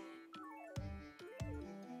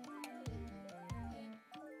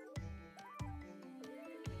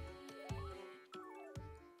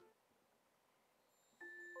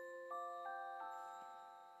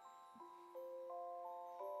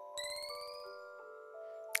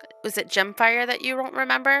 was it Gemfire that you don't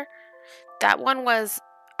remember? That one was,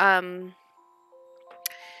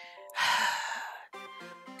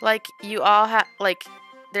 like, you all have, like,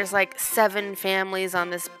 there's like 7 families on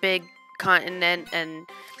this big continent, and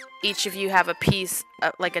each of you have a piece,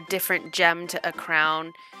 like a different gem to a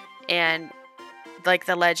crown, and like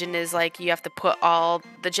the legend is like you have to put all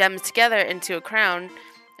the gems together into a crown,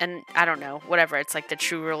 and I don't know, whatever, it's like the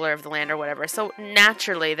true ruler of the land or whatever. So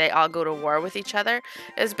naturally they all go to war with each other.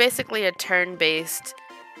 It was basically a turn-based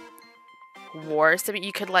war. So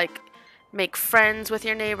you could like make friends with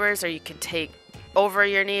your neighbors, or you could take over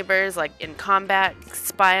your neighbors, like in combat,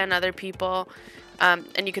 spy on other people.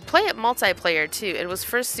 And you could play it multiplayer too. It was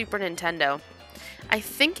for Super Nintendo. I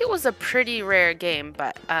think it was a pretty rare game,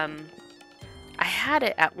 but I had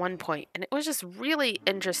it at one point, and it was just really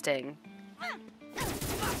interesting.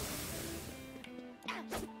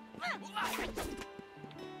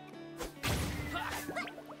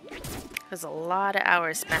 There's a lot of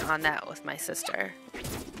hours spent on that with my sister.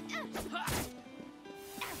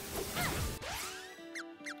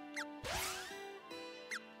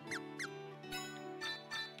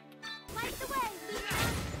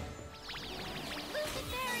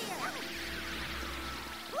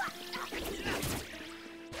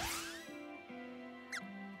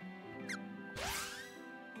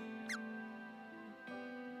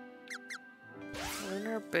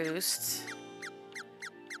 Lunar boost.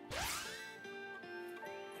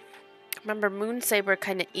 Remember, Moon Saber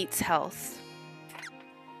kind of eats health.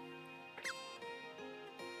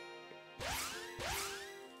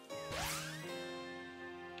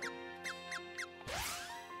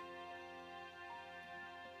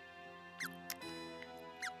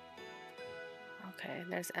 Okay,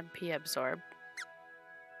 there's MP Absorb.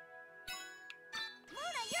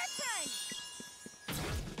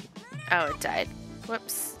 Oh, it died.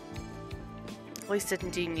 Whoops. At least it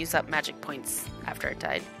didn't use up magic points after it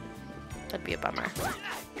died. That'd be a bummer.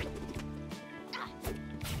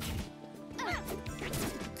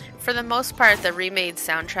 For the most part, the remade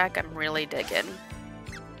soundtrack I'm really digging.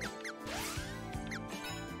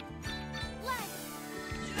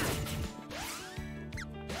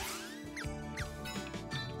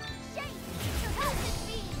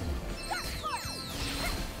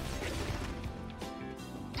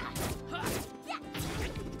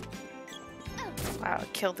 Wow,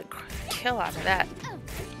 killed the kill out of that.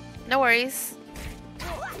 No worries.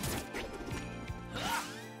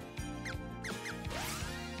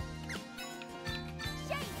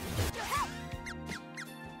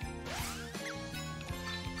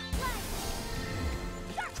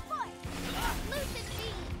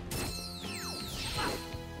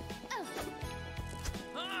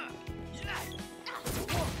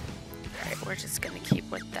 Alright, we're just gonna keep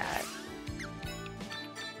with that.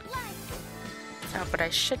 Oh, but I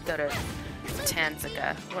should go to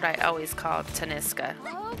Tanzika, what I always call Taniska.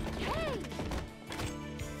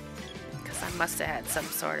 Because I must have had some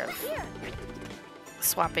sort of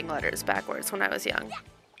swapping letters backwards when I was young.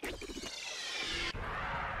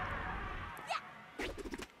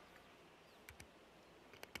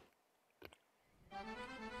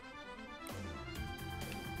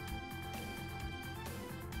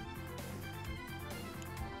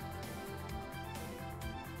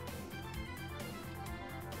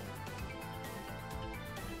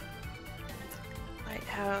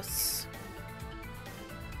 Lighthouse.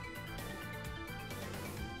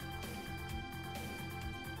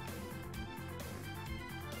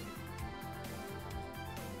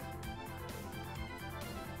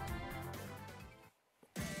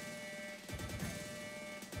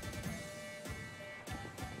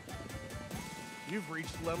 You've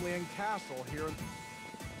reached Lemlian Castle here in...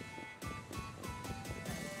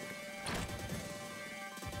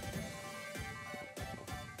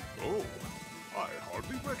 Oh, I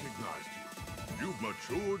hardly recognized you. You've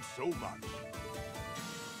matured so much.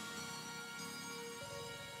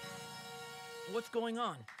 What's going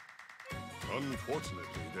on? Unfortunately,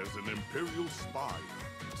 there's an Imperial spy.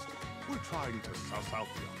 We're trying to suss out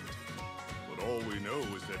the oddity. But all we know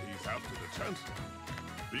is that he's after the Chancellor.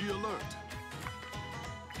 Be alert.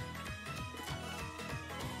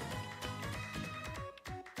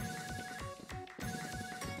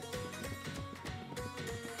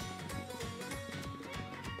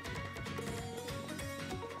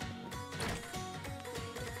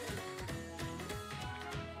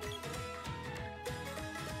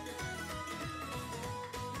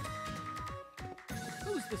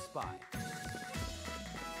 Who's the spy?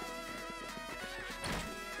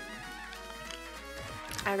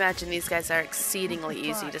 I imagine these guys are exceedingly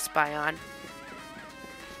easy to spy on.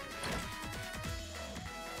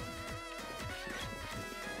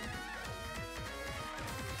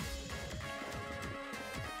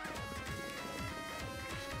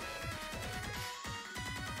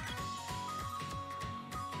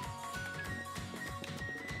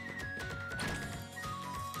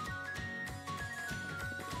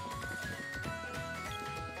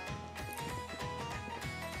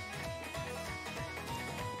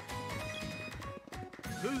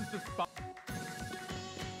 Who's the spy?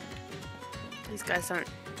 These guys aren't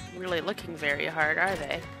really looking very hard, are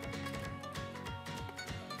they?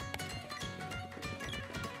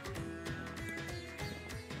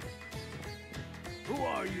 Who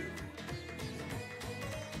are you?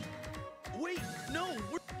 Wait, no!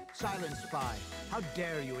 Silent spy. How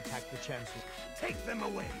dare you attack the Chancellor? Take them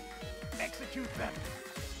away. Execute them.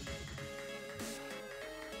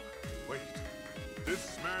 Wait,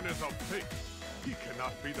 this man is a fake. He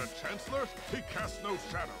cannot be the Chancellor. He casts no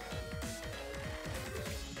shadow.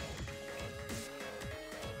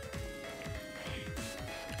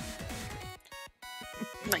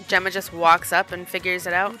 Like Gemma just walks up and figures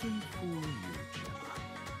it out. Too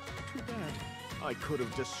bad. I could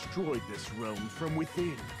have destroyed this realm from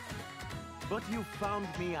within. But you found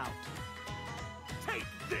me out. Take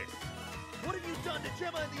this. What have you done to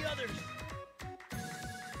Gemma and the others?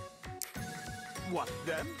 What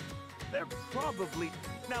then? They're probably...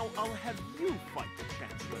 Now I'll have you fight the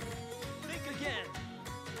Chancellor. Think again.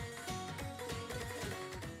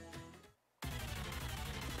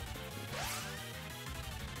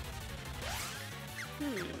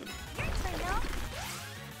 Yes, I know.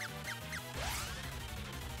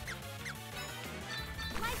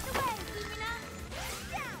 Lights away, Lumina.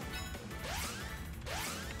 Down.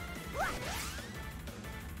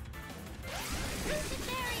 Lucian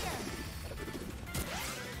barrier.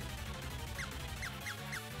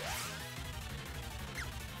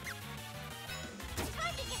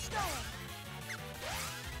 Time to get going.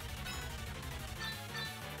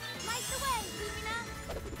 Lights away, Lumina.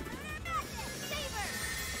 Saber.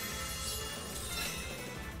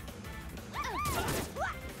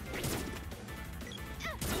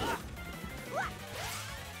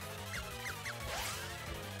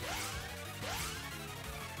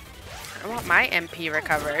 I want my MP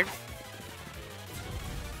recovered.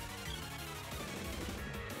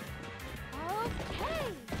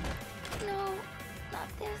 Okay. No, not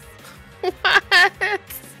this.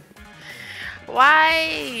 What?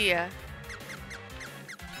 Why?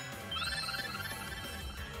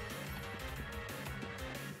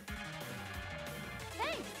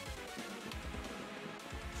 Thanks.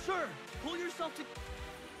 Sir, pull yourself to...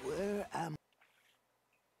 Where am...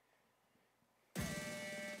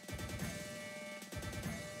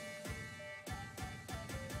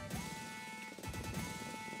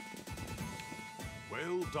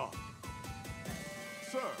 Well done.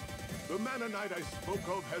 Sir, the Mana Knight I spoke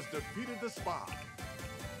of has defeated the spy.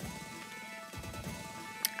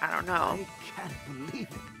 I don't know. I can't believe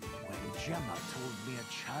it. When Gemma told me a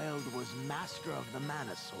child was master of the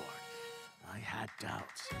Mana Sword, I had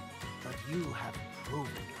doubts. But you have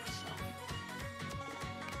proven yourself.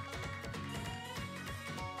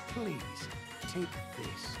 Please, take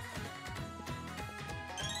this.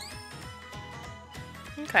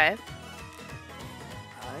 Okay.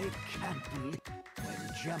 I can't believe when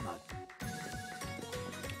Gemma...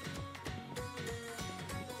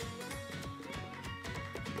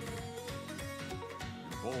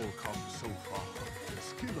 We've all come so far.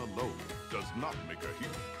 Skill alone does not make a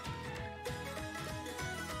hero.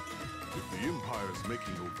 If the Empire is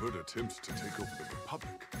making overt attempts to take over the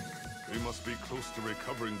Republic, they must be close to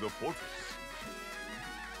recovering the fortress.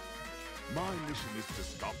 My mission is to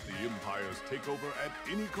stop the Empire's takeover at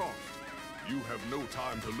any cost. You have no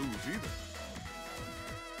time to lose either.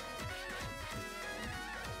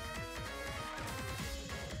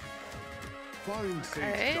 Find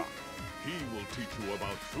Sage Doc. He will teach you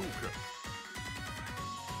about true courage.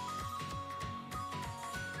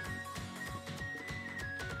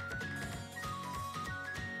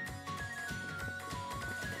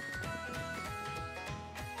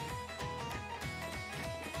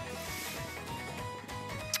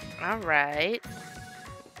 All right.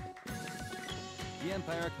 The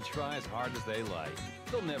Empire can try as hard as they like.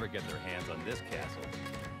 They'll never get their hands on this castle.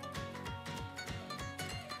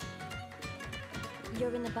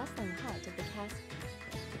 You're in the bustling heart of the castle.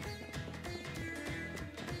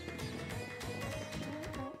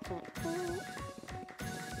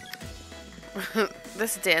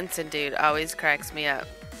 This dancing dude always cracks me up.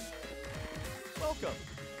 Welcome.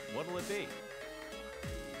 What'll it be?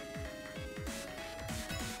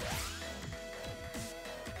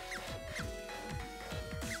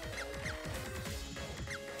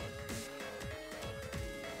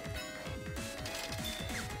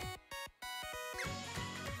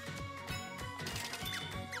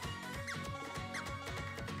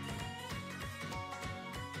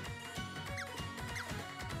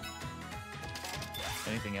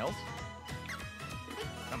 Anything else?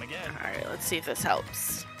 Come again. All right, let's see if this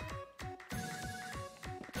helps.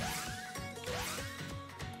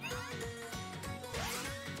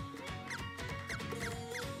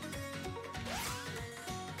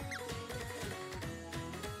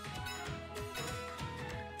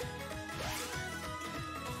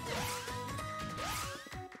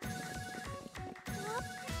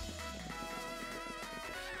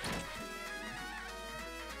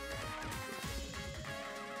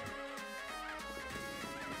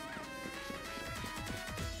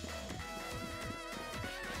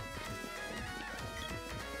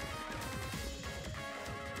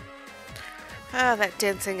 Ah, that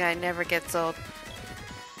dancing guy never gets old.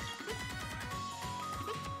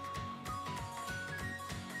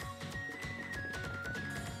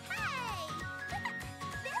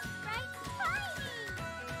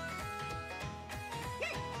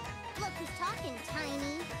 Look who's talking,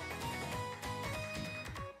 Tiny.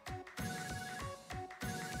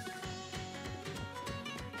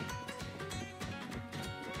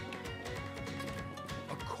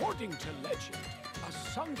 According to legend, a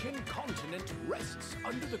sunken continent rests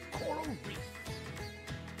under the coral reef.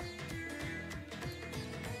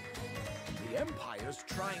 The Empire's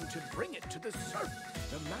trying to bring it to the surface.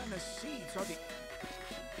 The mana seeds are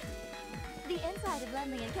The inside of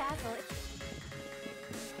Lemlian Castle.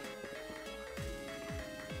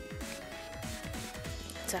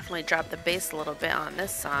 Definitely dropped the bass a little bit on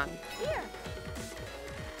this song. Here.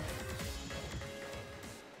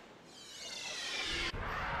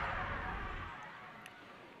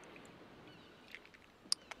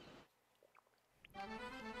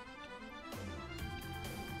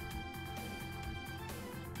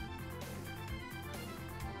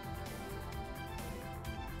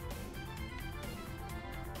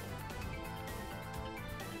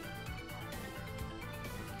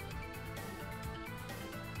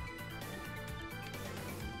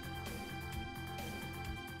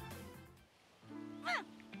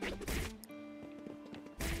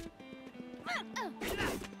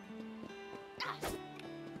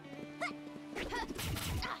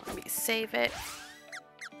 Let me save it.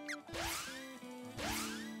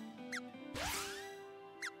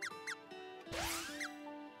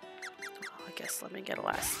 Oh, I guess let me get a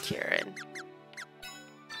last cure in.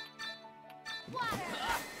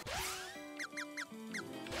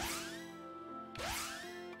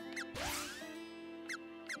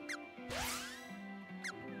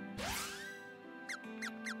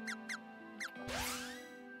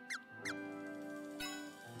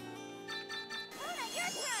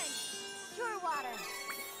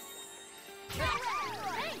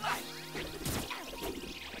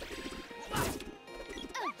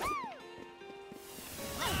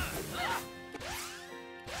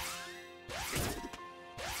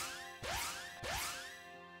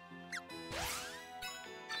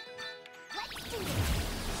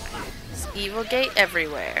 Evil gate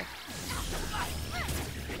everywhere.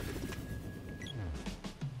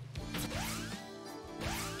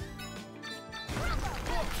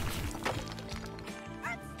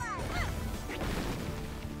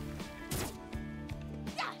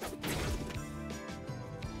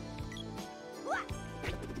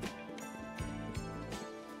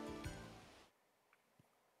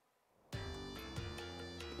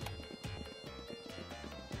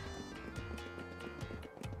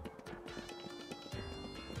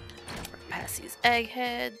 Pass these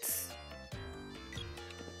eggheads.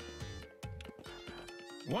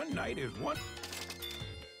 One night is one.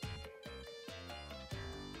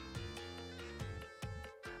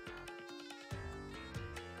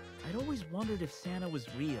 I'd always wondered if Santa was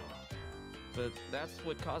real. But that's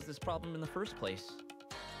what caused this problem in the first place.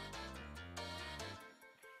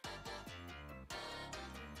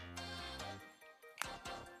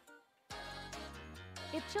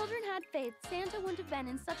 If children had faith, Santa wouldn't have been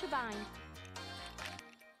in such a bind.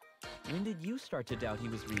 When did you start to doubt he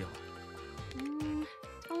was real?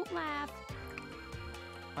 Don't laugh.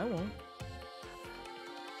 I won't.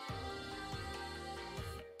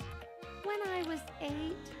 When I was 8.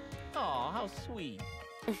 Aw, how sweet.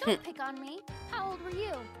 Don't pick on me. How old were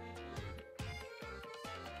you?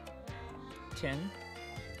 10.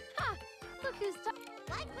 Ha! Look who's talking.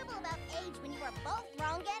 Why quibble about age when you are both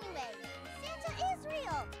wrong anyway? Santa is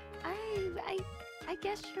real. I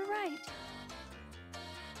guess you're right.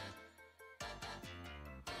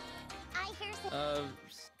 I hear Santa.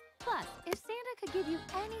 Plus, if Santa could give you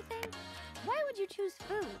anything, why would you choose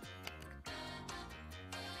food?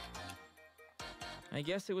 I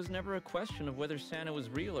guess it was never a question of whether Santa was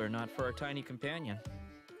real or not for our tiny companion.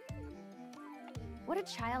 What a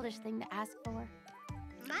childish thing to ask for.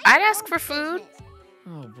 I'd ask for food.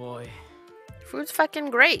 Oh boy. Food's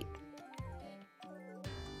fucking great.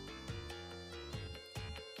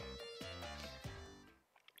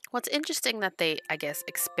 Well, it's interesting that they, I guess,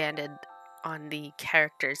 expanded on the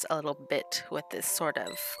characters a little bit with this sort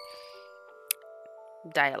of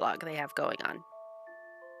dialogue they have going on.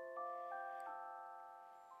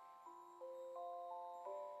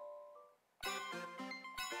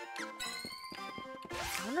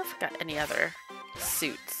 I wonder if I got any other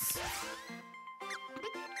suits.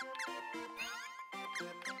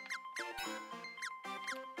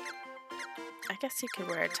 I guess you could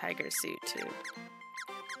wear a tiger suit too.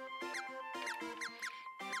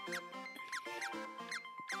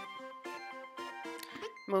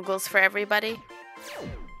 Moogles for everybody?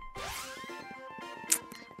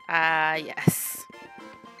 Yes.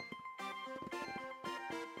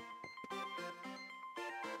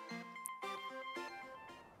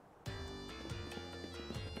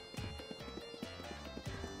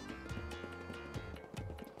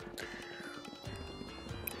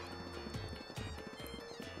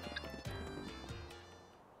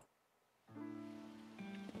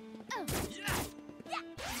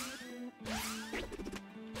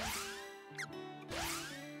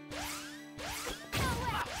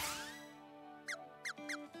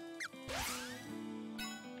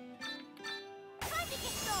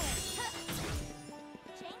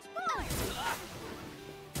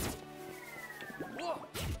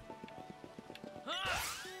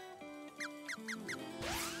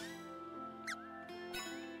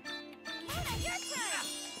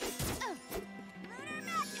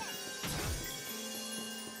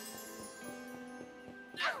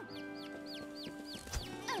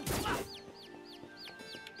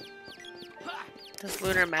 Does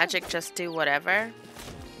lunar magic just do whatever?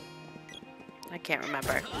 I can't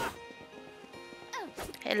remember.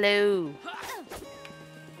 Hello.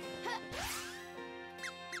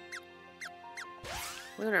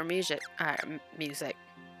 Lunar music. Music.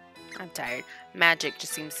 I'm tired. Magic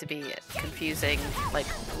just seems to be a confusing, like,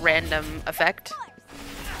 random effect.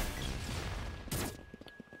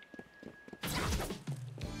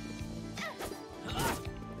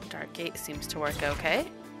 Dark Gate seems to work okay.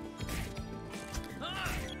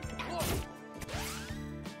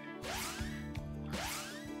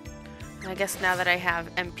 I guess now that I have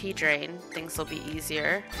MP Drain, things will be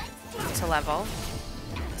easier to level.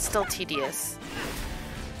 Still tedious.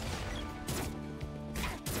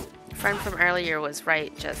 A friend from earlier was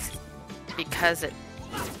right, just because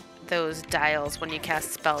those dials when you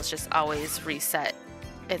cast spells just always reset.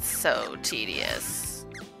 It's so tedious.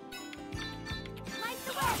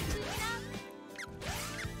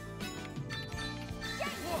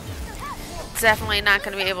 Definitely not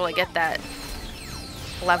going to be able to get that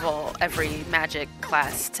level every magic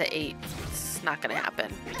class to 8. It's not gonna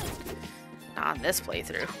happen. Not on this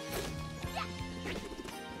playthrough.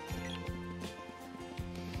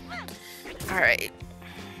 Alright.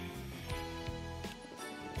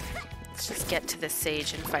 Let's just get to the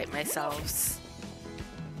sage and fight myself.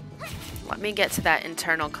 Let me get to that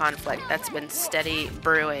internal conflict that's been steady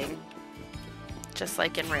brewing. Just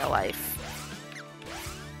like in real life.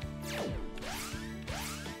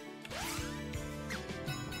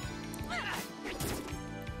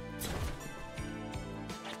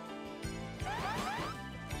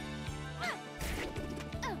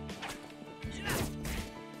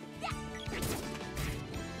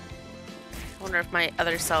 I wonder if my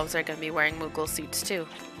other selves are going to be wearing Moogle suits too.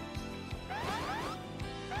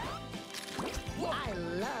 I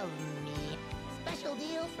love me. Special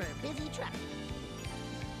deal for busy truck.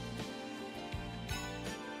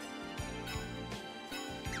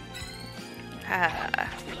 Ah,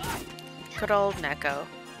 good old Neko.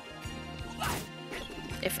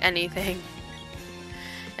 If anything,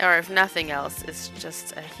 or if nothing else, is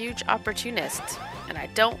just a huge opportunist, and I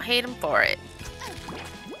don't hate him for it.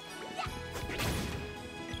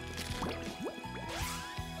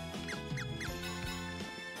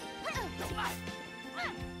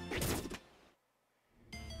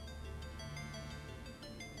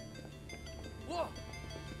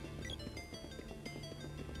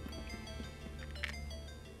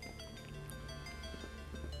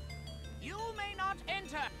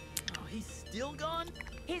 Oh, he's still gone?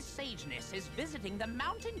 His sageness is visiting the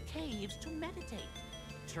mountain caves to meditate.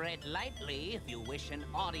 Tread lightly if you wish an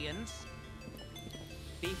audience.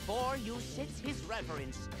 Before you sits his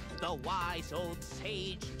reverence, the wise old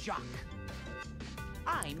sage Jock.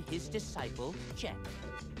 I'm his disciple, Jet.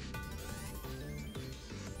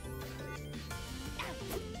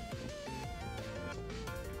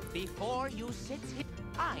 Before you sits his...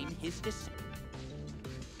 I'm his disciple.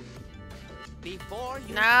 Before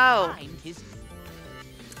you... No! I'm his...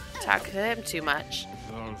 Talk to him too much.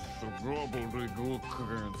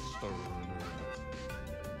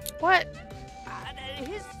 What?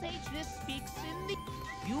 His sageness speaks in the...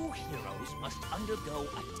 You heroes must undergo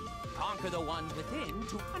a... Conquer the one within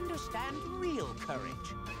to understand real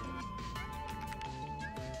courage.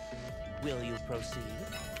 Will you proceed?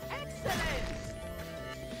 Excellent!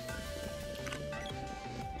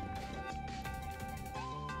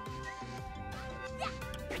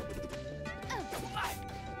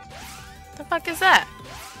 The fuck is that?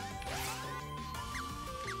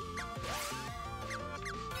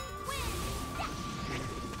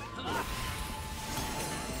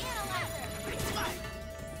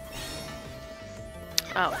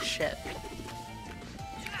 Oh. shit.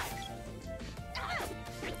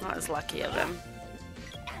 That was lucky of him.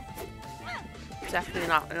 Definitely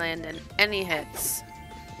not landing any hits.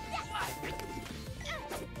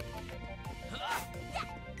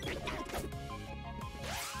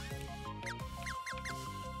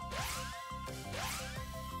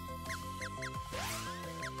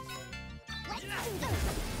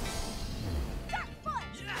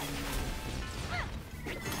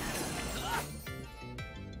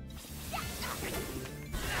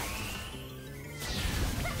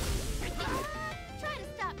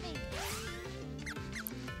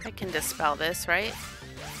 I can dispel this, right?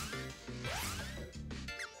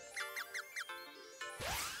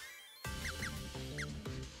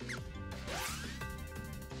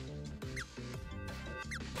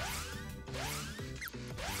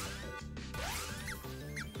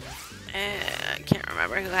 I can't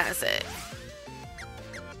remember who has it.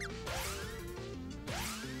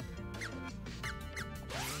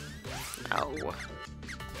 No.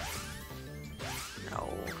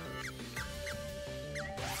 No.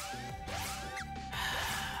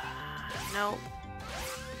 Nope.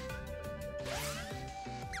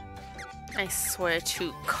 I swear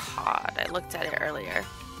to God, I looked at it earlier.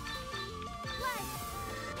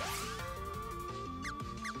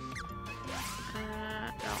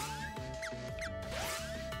 No.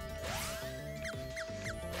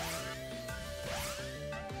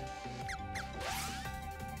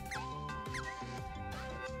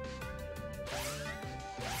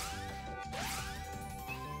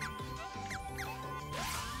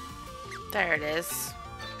 There it is.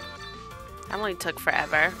 That only took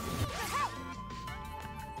forever.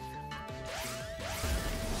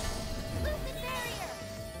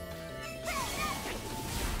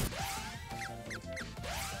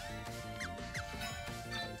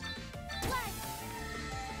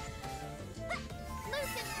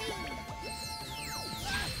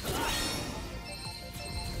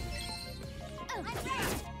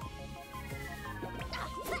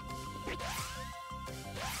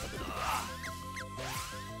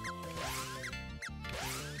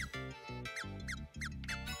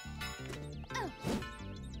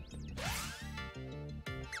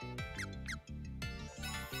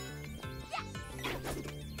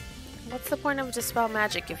 What's the point of dispel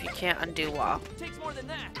magic if you can't undo wall? Takes more than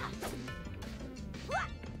that.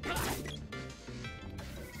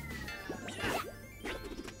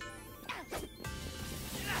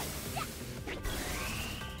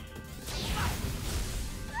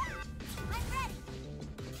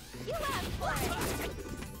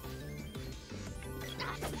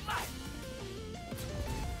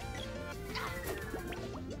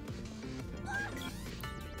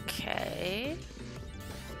 Okay.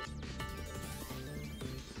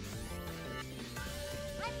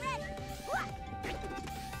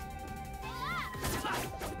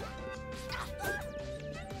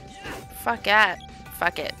 Fuck it.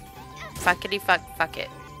 Fuck it. Fuckity fuck. Fuck it.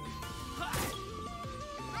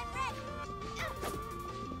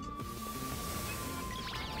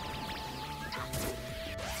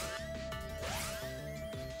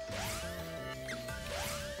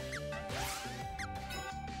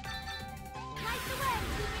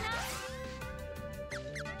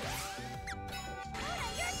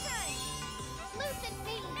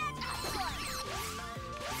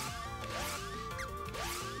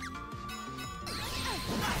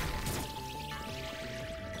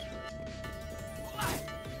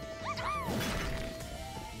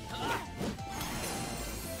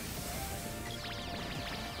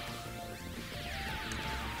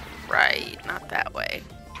 Right, not that way.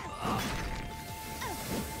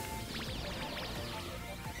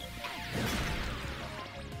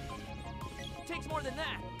 Takes more than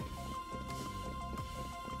that.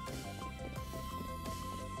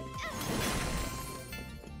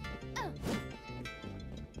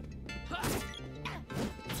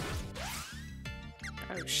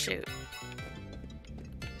 Oh shoot.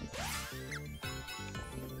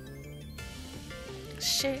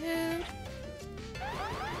 Shoot.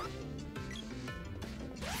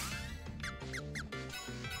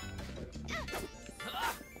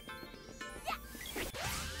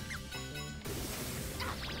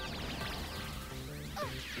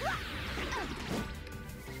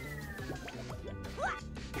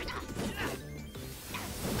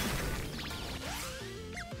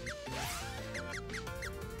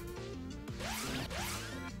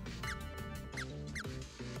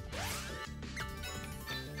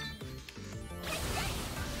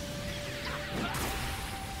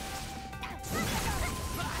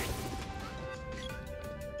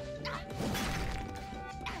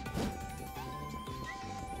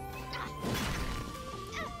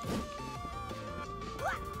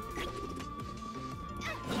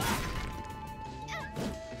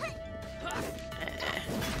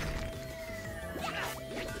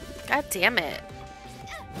 damn it.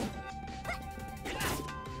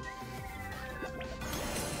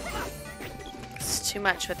 It's too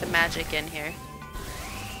much with the magic in here.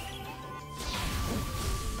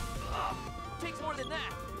 Takes more than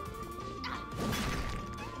that.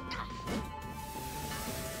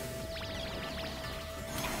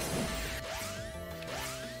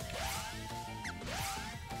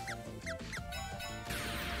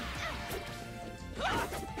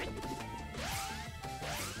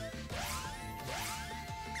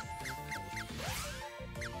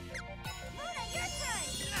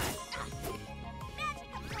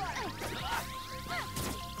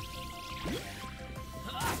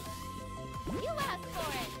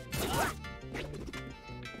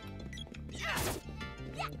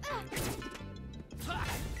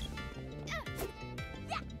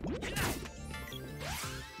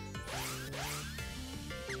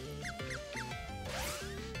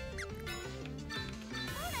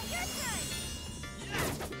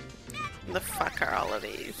 The fuck are all of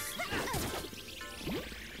these?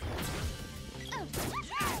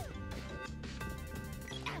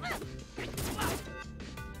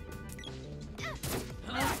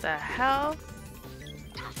 What the hell?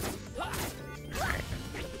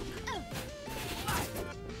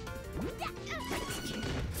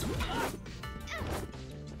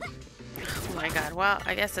 Oh my god, well,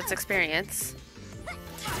 I guess it's experience.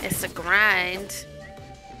 It's a grind.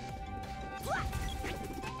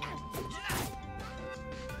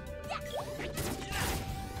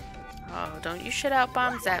 Oh, don't you shit out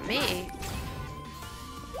bombs at me.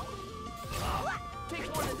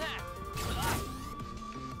 Takes more than that.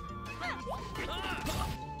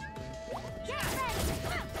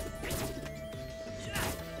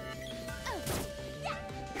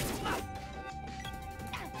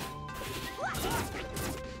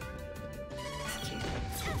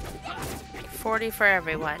 $40 for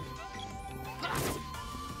everyone.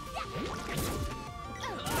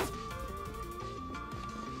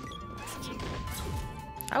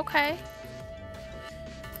 Okay.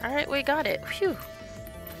 Alright, we got it. Phew.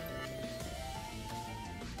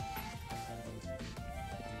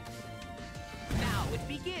 Now it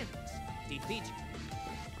begins. Defeat.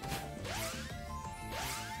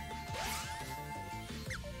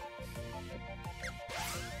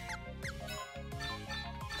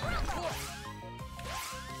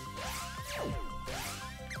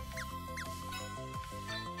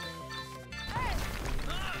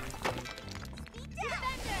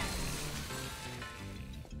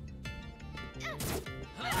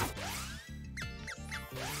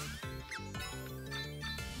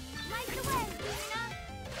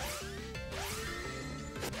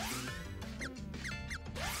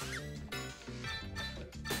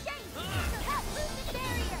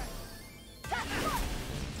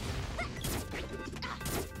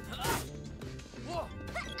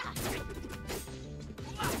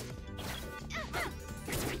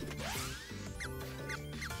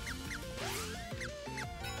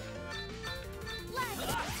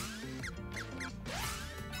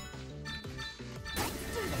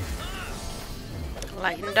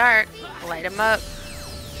 Light and dark. Light them up.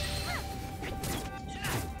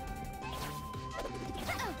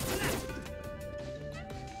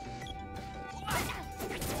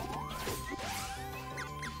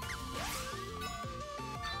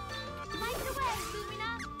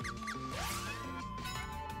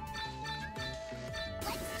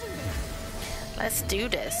 Let's do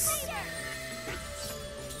this.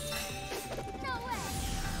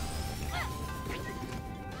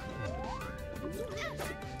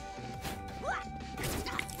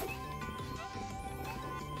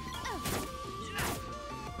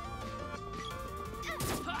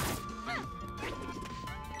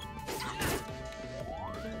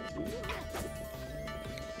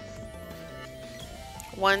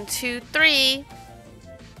 One, two, three.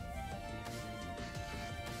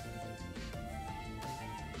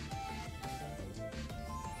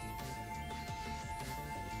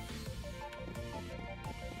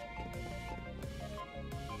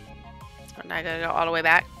 And I gotta go all the way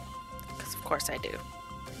back, because of course I do.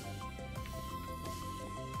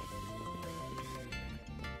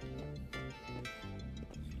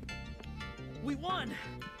 We won!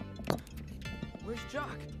 Where's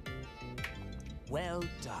Jock? Well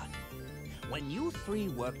done. When you three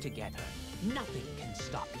work together, nothing can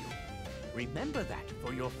stop you. Remember that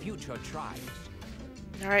for your future trials.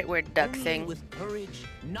 Alright, weird duck Only thing. with courage,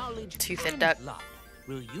 knowledge, Toothed and duck. love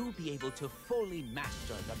will you be able to fully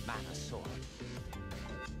master the Mana Sword.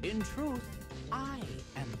 In truth, I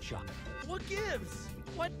am Jock. What gives?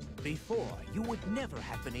 What? Before, you would never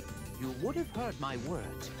have been able. You would have heard my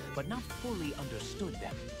words, but not fully understood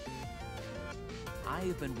them.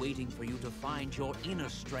 I've been waiting for you to find your inner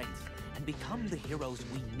strength and become the heroes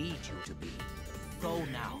we need you to be. Go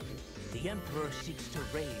now. The Emperor seeks to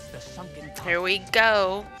raise the sunken continent. Here we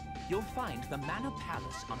go. You'll find the Mana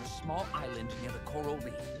Palace on a small island near the Coral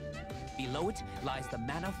Reef. Below it lies the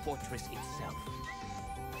Mana Fortress itself.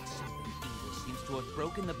 Something evil seems to have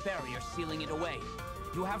broken the barrier sealing it away.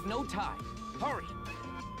 You have no time. Hurry!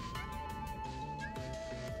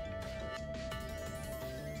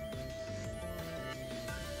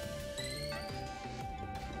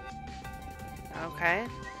 Okay.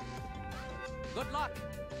 Good luck.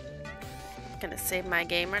 Gonna save my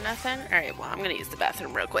game or nothing? Alright, well, I'm gonna use the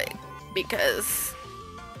bathroom real quick because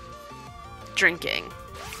drinking.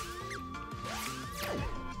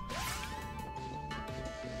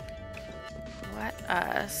 Let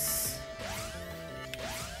us.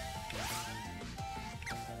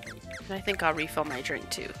 And I think I'll refill my drink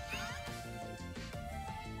too.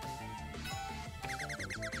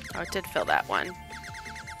 Oh, it did fill that one.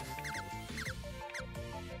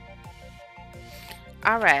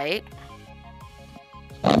 Alright.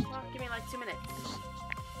 Well, give me like 2 minutes.